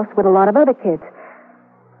old house with a lot of other kids.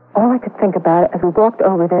 All I could think about as we walked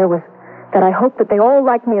over there was that I hoped that they all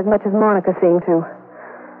liked me as much as Monica seemed to.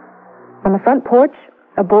 On the front porch,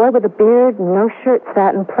 a boy with a beard and no shirt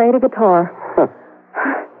sat and played a guitar.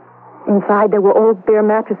 Inside, there were old bare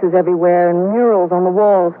mattresses everywhere and murals on the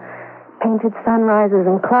walls, painted sunrises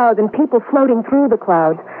and clouds and people floating through the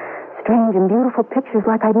clouds. Strange and beautiful pictures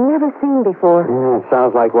like I'd never seen before.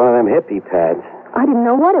 Sounds like one of them hippie pads. I didn't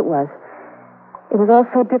know what it was. It was all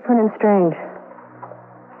so different and strange.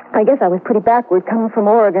 I guess I was pretty backward coming from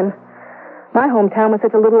Oregon. My hometown was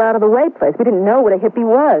such a little out-of-the-way place. We didn't know what a hippie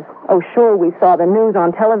was. Oh, sure, we saw the news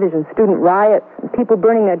on television, student riots, and people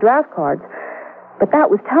burning their draft cards. But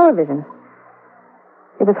that was television.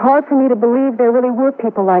 It was hard for me to believe there really were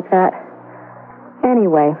people like that.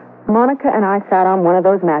 Anyway, Monica and I sat on one of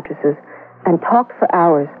those mattresses and talked for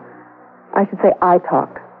hours. I should say I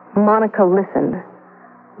talked. Monica listened.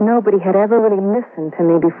 Nobody had ever really listened to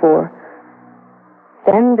me before.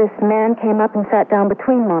 Then this man came up and sat down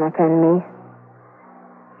between Monica and me.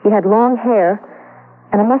 He had long hair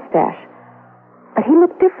and a mustache, but he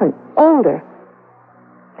looked different, older.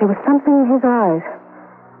 There was something in his eyes.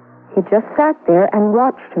 He just sat there and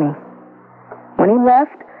watched me. When he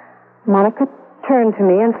left, Monica turned to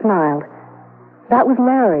me and smiled. "That was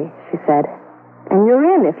Larry," she said. "And you're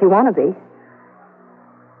in if you want to be."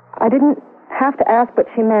 I didn't have to ask what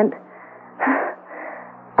she meant.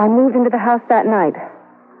 I moved into the house that night.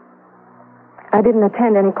 I didn't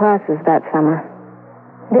attend any classes that summer.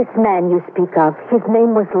 This man you speak of, his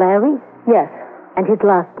name was Larry? Yes. And his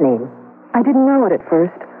last name? I didn't know it at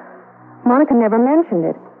first. Monica never mentioned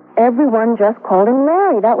it. Everyone just called him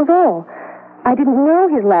Larry, that was all. I didn't know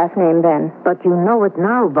his last name then. But you know it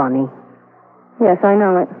now, Bonnie. Yes, I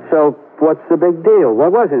know it. So, what's the big deal?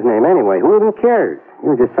 What was his name anyway? Who even cares? You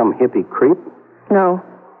were just some hippie creep. No.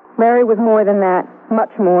 Larry was more than that.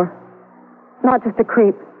 Much more. Not just a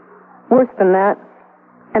creep. Worse than that.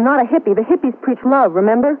 And not a hippie. The hippies preach love,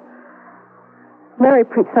 remember? Larry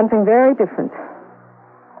preached something very different.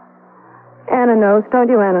 Anna knows, don't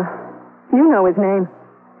you, Anna? You know his name.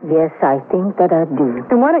 Yes, I think that I do.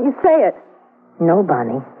 Then why don't you say it? No,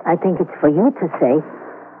 Bonnie. I think it's for you to say.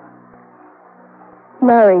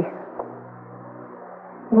 Larry.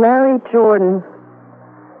 Larry Jordan.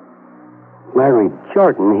 Larry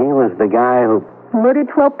Jordan, he was the guy who... Murdered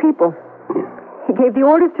 12 people. He gave the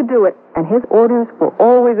orders to do it, and his orders were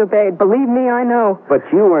always obeyed. Believe me, I know. But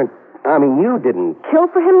you weren't... you didn't... Kill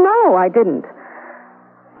for him? No, I didn't.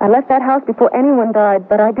 I left that house before anyone died,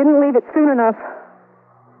 but I didn't leave it soon enough.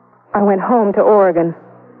 I went home to Oregon.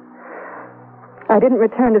 I didn't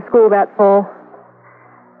return to school that fall.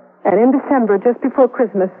 And in December, just before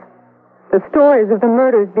Christmas, the stories of the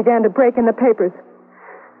murders began to break in the papers.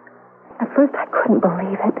 At first, I couldn't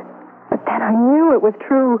believe it. But then I knew it was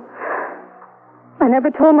true. I never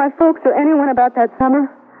told my folks or anyone about that summer.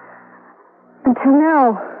 Until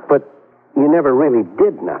now. But you never really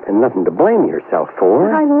did nothing to blame yourself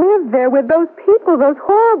for. I lived there with those people, those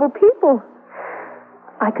horrible people.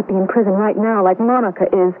 I could be in prison right now like Monica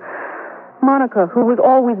is. Monica, who was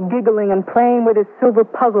always giggling and playing with his silver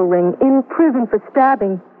puzzle ring, in prison for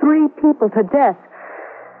stabbing 3 people to death.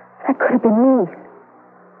 That could have been me.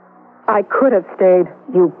 I could have stayed.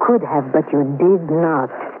 You could have, but you did not.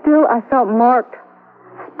 Still, I felt marked,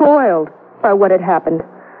 spoiled by what had happened.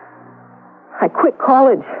 I quit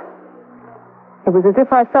college. It was as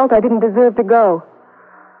if I felt I didn't deserve to go.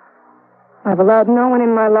 I've allowed no one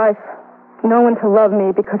in my life, no one to love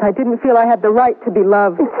me because I didn't feel I had the right to be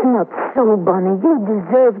loved. It's not so, Bonnie. You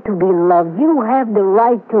deserve to be loved. You have the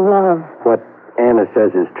right to love. What Anna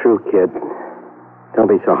says is true, kid. Don't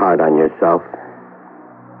be so hard on yourself.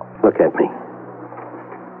 Look at me.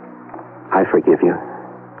 I forgive you.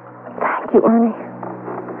 Thank you, Ernie.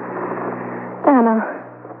 Anna.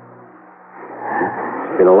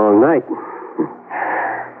 It's been a long night.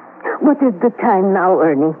 What is the time now,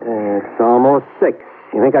 Ernie? It's almost 6.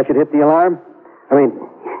 You think I should hit the alarm?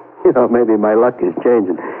 Maybe my luck is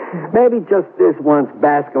changing. Maybe just this once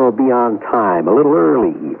Bascom will be on time, a little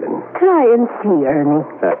early even. Try and see, Ernie.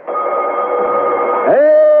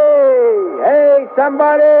 Hey,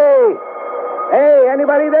 somebody! Hey,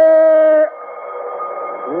 anybody there?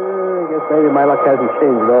 I guess maybe my luck hasn't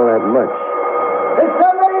changed all that much. Is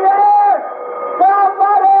somebody there?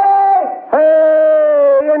 Somebody!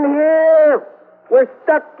 Hey, in here! We're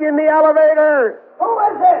stuck in the elevator. Who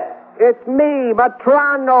is it? It's me,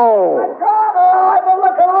 Matrano. Matrano, I've been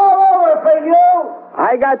looking all over for you.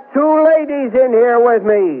 I got 2 ladies in here with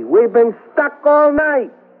me. We've been stuck all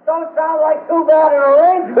night. Don't sound like too bad an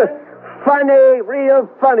arrangement. Funny, real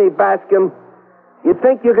funny, Bascom. You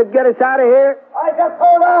think you could get us out of here? I just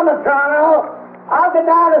hold on, Matrano. I'll get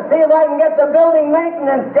down to see if I can get the building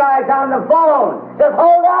maintenance guys on the phone. Just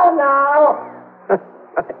hold on now.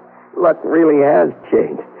 Luck really has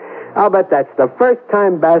changed. I'll bet that's the first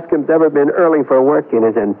time Bascom's ever been early for work in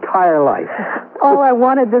his entire life. All I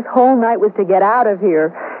wanted this whole night was to get out of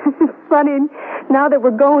here. Funny, now that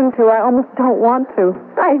we're going to, I almost don't want to.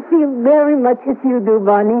 I feel very much as you do,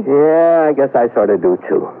 Bonnie. Yeah, I guess I sort of do,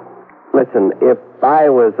 too. Listen, if I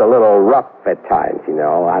was a little rough at times,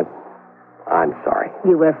 I'm sorry.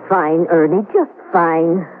 You were fine, Ernie, just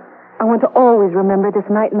fine. I want to always remember this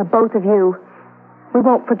night and the both of you. We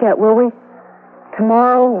won't forget, will we?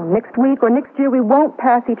 Tomorrow, or next week, or next year, we won't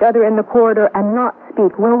pass each other in the corridor and not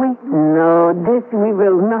speak, will we? No, this we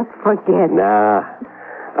will not forget. Nah,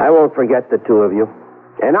 I won't forget the 2 of you.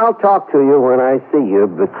 And I'll talk to you when I see you,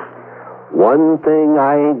 but one thing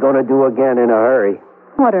I ain't gonna do again in a hurry.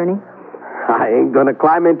 What, Ernie? I ain't gonna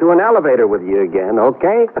climb into an elevator with you again,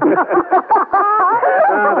 okay?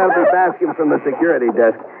 That'll be Bascom from the security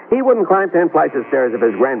desk. He wouldn't climb 10 flights of stairs if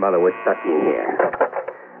his grandmother was stuck in here.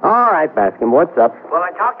 All right, Bascom, what's up? Well, I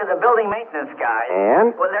talked to the building maintenance guys.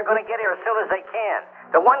 And? Well, they're going to get here as soon as they can.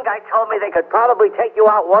 The one guy told me they could probably take you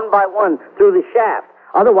out one by one through the shaft.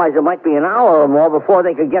 Otherwise, it might be an hour or more before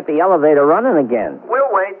they could get the elevator running again. We'll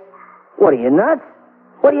wait. What, are you nuts?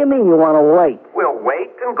 What do you mean you want to wait? We'll wait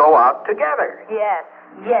and can go out together.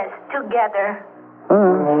 Yes, together.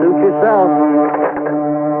 Suit yourself.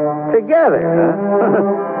 Together,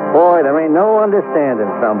 huh? Boy, there ain't no understanding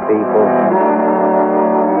some people.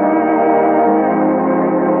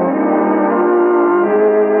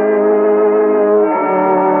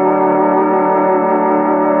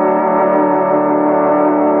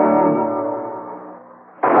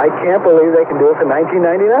 I can't believe they can do it for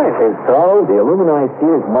 $19.99. And so, the Illumini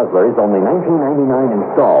Sears muzzler is only $19.99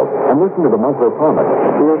 installed. And listen to the muzzler promise.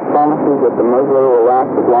 Sears promises that the muzzler will last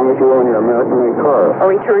as long as you own your American-made car. Or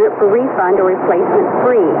return it for refund or replacement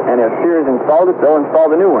free. And if Sears installed it, they'll install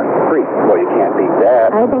the new one free. Well, you can't beat that.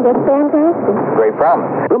 I think that's fantastic. Great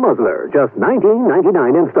promise. The muzzler, just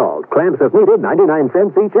 $19.99 installed. Clamps if needed, 99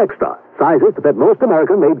 cents each extra. Sizes to fit most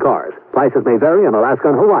American-made cars. Prices may vary in Alaska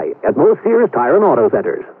and Hawaii at most Sears Tire and Auto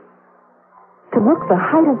Centers. To look the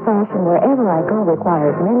height of fashion wherever I go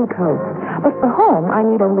requires many coats. But for home, I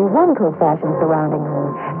need only one coat fashion surrounding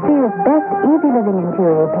room. Sears' best Easy Living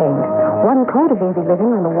interior paint. One coat of Easy Living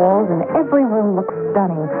on the walls and every room looks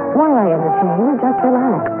stunning. While I entertain, just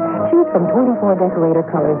relax. Choose from 24 decorator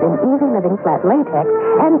colors in Easy Living flat latex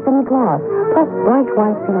and thin cloth, plus bright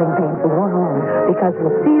white ceiling paint for your home. Because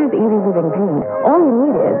with Sears Easy Living paint, all you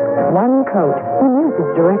need is one coat. When use is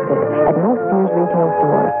directed at most Sears retail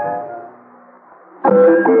stores.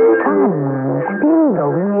 Come, still the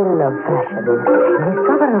wheel of fashion.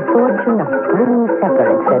 Discover a fortune of spring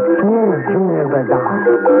separates at Sears Junior Bazaar.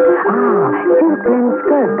 Silk linen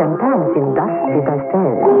skirts and pants in dusty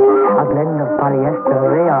pastels. A blend of polyester,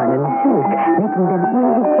 rayon, and silk, making them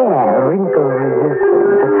easy care, wrinkle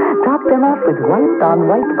resistant. Top them off with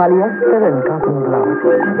white-on-white polyester and cotton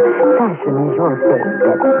blouses. Fashion is your fate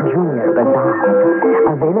at Junior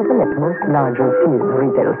Bazaar. Available at most larger Sears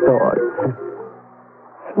retail stores.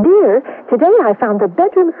 Dear, today I found the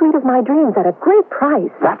bedroom suite of my dreams at a great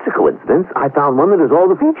price. That's a coincidence. I found one that has all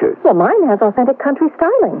the features. Well, mine has authentic country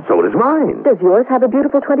styling. So does mine. Does yours have a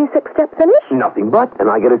beautiful 26-step finish? Nothing but, and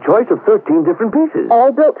I get a choice of 13 different pieces.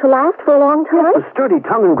 All built to last for a long time? Yes, a sturdy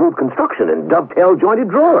tongue and groove construction and dovetail jointed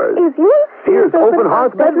drawers. Is yours Sears Open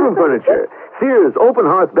Hearth Bedroom Furniture. Sears Open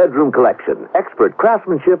Hearth Bedroom Collection. Expert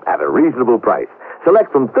craftsmanship at a reasonable price. Select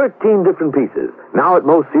from 13 different pieces. Now at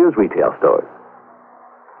most Sears retail stores.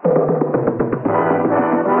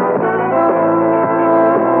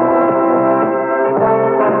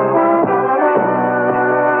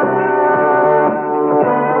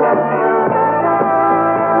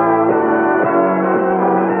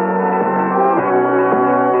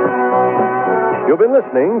 You've been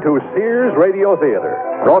listening to Sears Radio Theater,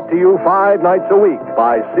 brought to you 5 nights a week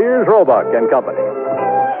by Sears Roebuck and Company.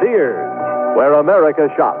 Sears, where America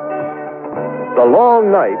shops. The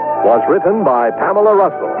Long Night was written by Pamela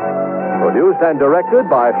Russell, produced and directed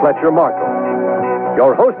by Fletcher Markle.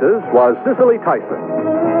 Your hostess was Cicely Tyson.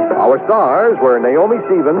 Our stars were Naomi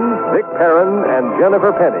Stevens, Vic Perrin, and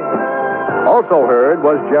Jennifer Penny. Also heard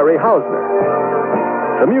was Jerry Hausner.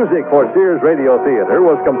 The music for Sears Radio Theater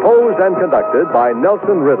was composed and conducted by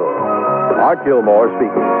Nelson Riddle. Art Gilmore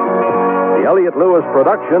speaking. The Elliott Lewis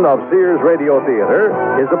production of Sears Radio Theater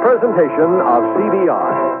is a presentation of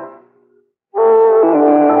CBI.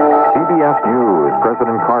 CBS News.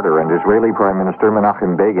 President Carter and Israeli Prime Minister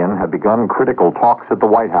Menachem Begin have begun critical talks at the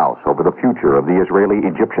White House over the future of the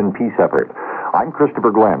Israeli-Egyptian peace effort. I'm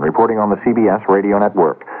Christopher Glenn, reporting on the CBS Radio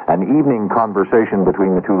Network. An evening conversation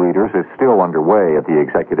between the two leaders is still underway at the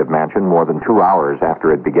Executive Mansion more than 2 hours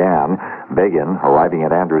after it began. Begin, arriving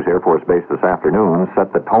at Andrews Air Force Base this afternoon,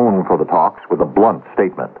 set the tone for the talks with a blunt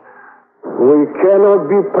statement. We cannot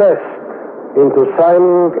be pressed into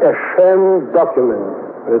signing a sham document.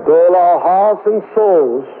 With all our hearts and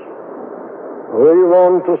souls, we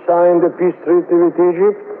want to sign the peace treaty with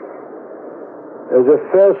Egypt as a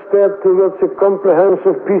first step towards a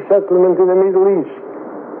comprehensive peace settlement in the Middle East,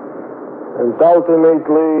 and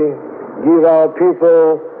ultimately give our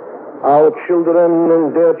people, our children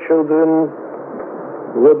and their children,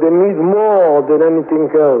 what they need more than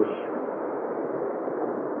anything else: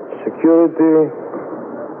 security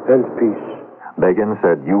and peace. Begin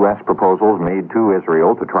said U.S. proposals made to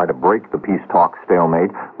Israel to try to break the peace talks stalemate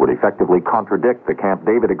would effectively contradict the Camp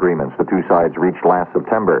David agreements the two sides reached last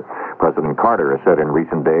September. President Carter has said in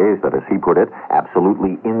recent days that, as he put it,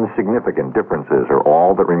 absolutely insignificant differences are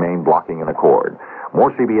all that remain blocking an accord. More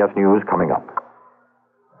CBS News coming up.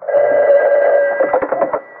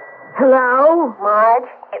 Hello? Marge,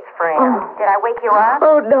 it's Fran. Did I wake you up?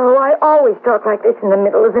 Oh, no, I always talk like this in the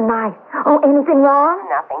middle of the night. Oh, anything wrong?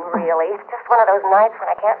 Nothing, really. It's just one of those nights when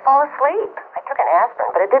I can't fall asleep. I took an aspirin,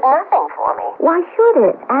 but it did nothing for me. Why should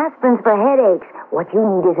it? Aspirin's for headaches. What you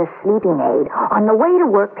need is a sleeping aid. On the way to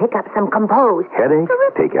work, pick up some Compose. Headache?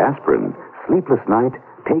 Take aspirin. Sleepless night?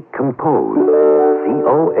 Take Compose.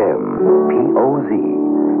 C-O-M-P-O-Z.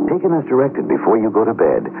 Taken as directed before you go to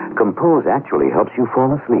bed, Compose actually helps you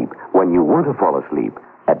fall asleep when you want to fall asleep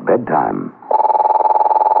at bedtime.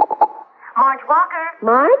 Marge Walker.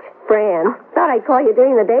 Marge? Fran. Thought I'd call you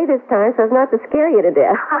during the day this time so as not to scare you to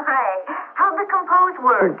death. Hi. How'd the Compose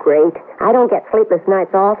work? Great. I don't get sleepless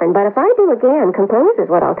nights often, but if I do again, Compose is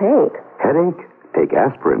what I'll take. Headache? Take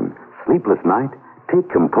aspirin. Sleepless night? Take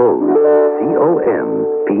Compose.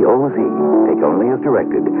 C-O-M-P-O-Z. Take only as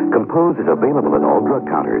directed. Compose is available at all drug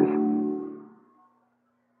counters.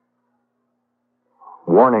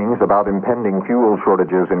 Warnings about impending fuel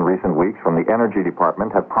shortages in recent weeks from the Energy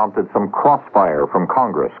Department have prompted some crossfire from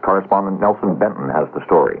Congress. Correspondent Nelson Benton has the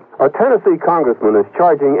story. A Tennessee congressman is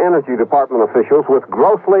charging Energy Department officials with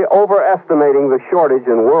grossly overestimating the shortage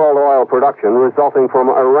in world oil production resulting from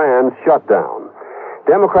Iran's shutdown.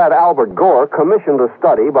 Democrat Albert Gore commissioned a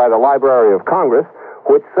study by the Library of Congress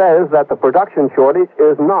which says that the production shortage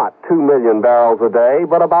is not 2 million barrels a day,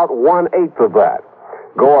 but about 1/8 of that.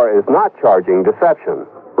 Gore is not charging deception.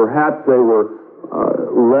 Perhaps they were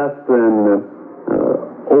less than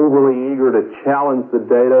overly eager to challenge the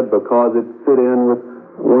data because it fit in with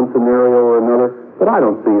one scenario or another. But I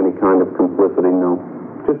don't see any kind of complicity, no.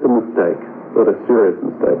 Just a mistake, but a serious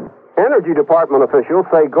mistake. Energy Department officials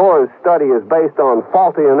say Gore's study is based on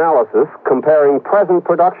faulty analysis comparing present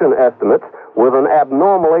production estimates with an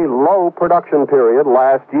abnormally low production period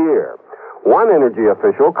last year. One energy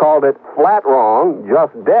official called it flat wrong,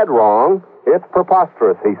 just dead wrong. It's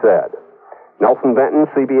preposterous, he said. Nelson Benton,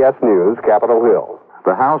 CBS News, Capitol Hill.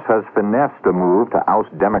 The House has finessed a move to oust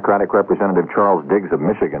Democratic Representative Charles Diggs of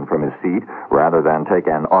Michigan from his seat rather than take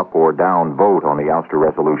an up or down vote on the ouster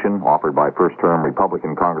resolution offered by first-term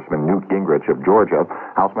Republican Congressman Newt Gingrich of Georgia.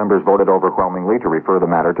 House members voted overwhelmingly to refer the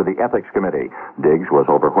matter to the Ethics Committee. Diggs was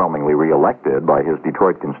overwhelmingly reelected by his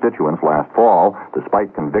Detroit constituents last fall,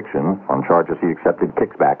 despite conviction on charges he accepted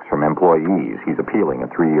kickbacks from employees. He's appealing a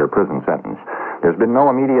 3-year prison sentence. There's been no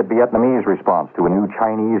immediate Vietnamese response to a new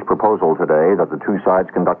Chinese proposal today that the two sides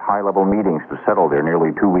conduct high-level meetings to settle their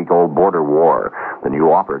nearly 2-week-old border war. The new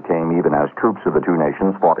offer came even as troops of the two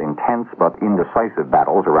nations fought intense but indecisive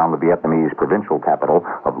battles around the Vietnamese provincial capital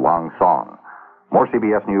of Lang Son. More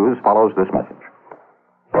CBS News follows this message.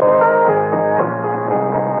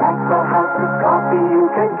 Maxwell House is coffee you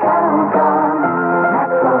can count on.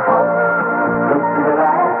 Maxwell House, goes to the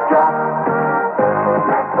last drop.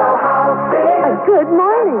 Maxwell House is Good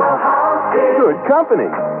morning. Good company.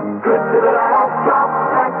 good to the last drop.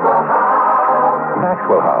 Maxwell House.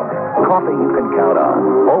 Maxwell House. Coffee you can count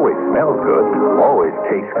on. Always smells good. Always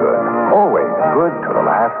tastes good. Always good to the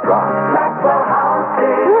last drop. Maxwell House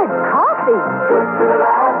is Good coffee. good to the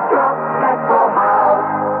last drop. Maxwell House.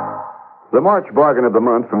 The March bargain of the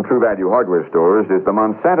month from True Value Hardware Stores is the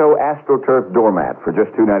Monsanto AstroTurf doormat for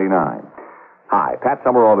just $2.99. Hi, Pat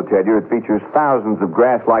Summerall to tell you it features thousands of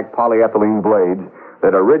grass-like polyethylene blades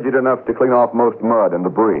that are rigid enough to clean off most mud and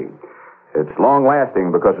debris. It's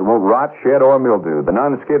long-lasting because it won't rot, shed, or mildew. The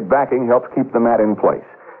non-skid backing helps keep the mat in place,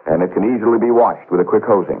 and it can easily be washed with a quick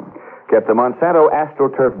hosing. Get the Monsanto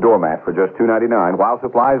AstroTurf doormat for just $2.99 while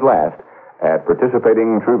supplies last at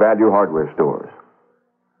participating True Value Hardware Stores.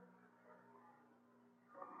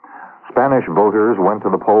 Spanish voters went to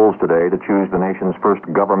the polls today to choose the nation's first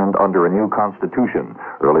government under a new constitution.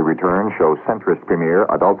 Early returns show centrist Premier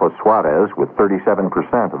Adolfo Suarez with 37%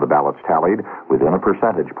 of the ballots tallied, within a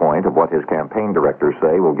percentage point of what his campaign directors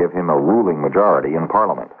say will give him a ruling majority in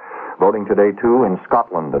Parliament. Voting today, too, in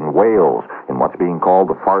Scotland and Wales, in what's being called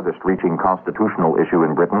the farthest-reaching constitutional issue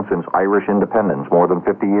in Britain since Irish independence more than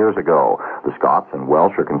 50 years ago. The Scots and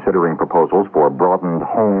Welsh are considering proposals for broadened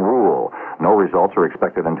home rule. No results are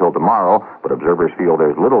expected until tomorrow, but observers feel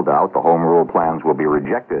there's little doubt the home rule plans will be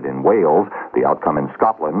rejected in Wales. The outcome in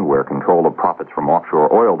Scotland, where control of profits from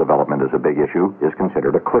offshore oil development is a big issue, is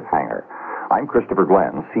considered a cliffhanger. I'm Christopher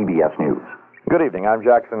Glenn, CBS News. Good evening. I'm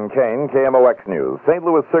Jackson Kane, KMOX News. St.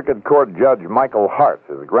 Louis Circuit Court Judge Michael Hart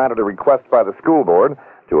has granted a request by the school board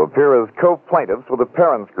to appear as co-plaintiffs with a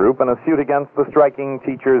parents group in a suit against the striking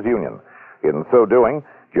teachers union. In so doing,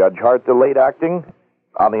 Judge Hart delayed acting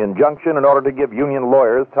on the injunction in order to give union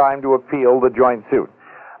lawyers time to appeal the joint suit.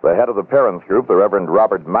 The head of the parents group, the Reverend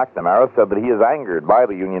Robert McNamara, said that he is angered by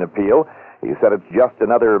the union appeal. He said it's just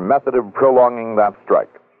another method of prolonging that strike.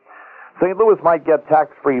 St. Louis might get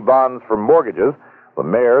tax-free bonds for mortgages. The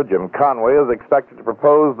mayor, Jim Conway, is expected to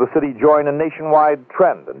propose the city join a nationwide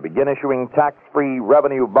trend and begin issuing tax-free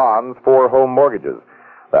revenue bonds for home mortgages.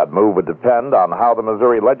 That move would depend on how the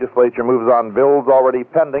Missouri legislature moves on bills already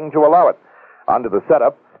pending to allow it. Under the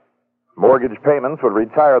setup, mortgage payments would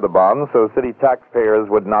retire the bonds so city taxpayers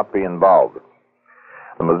would not be involved.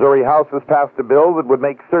 The Missouri House has passed a bill that would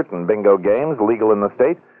make certain bingo games legal in the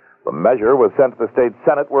state. The measure was sent to the state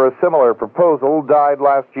Senate, where a similar proposal died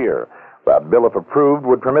last year. That bill, if approved,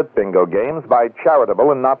 would permit bingo games by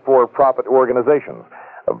charitable and not-for-profit organizations.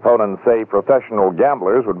 Opponents say professional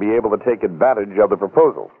gamblers would be able to take advantage of the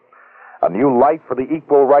proposal. A new life for the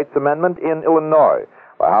Equal Rights Amendment in Illinois.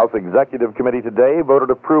 The House Executive Committee today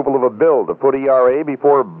voted approval of a bill to put ERA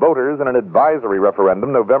before voters in an advisory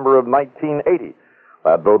referendum November of 1980.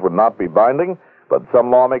 That vote would not be binding, but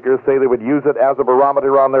some lawmakers say they would use it as a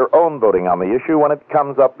barometer on their own voting on the issue when it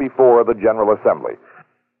comes up before the General Assembly.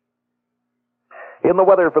 In the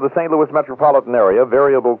weather for the St. Louis metropolitan area,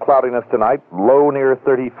 variable cloudiness tonight, low near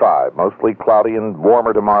 35. Mostly cloudy and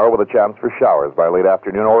warmer tomorrow with a chance for showers by late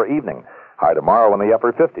afternoon or evening. High tomorrow in the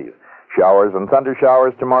upper 50s. Showers and thunder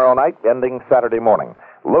showers tomorrow night, ending Saturday morning.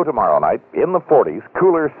 Low tomorrow night in the 40s.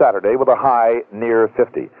 Cooler Saturday with a high near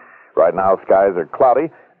 50. Right now, skies are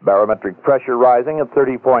cloudy. Barometric pressure rising at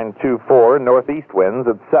 30.24. Northeast winds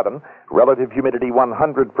at 7. Relative humidity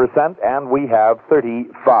 100%, and we have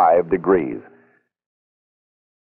 35 degrees.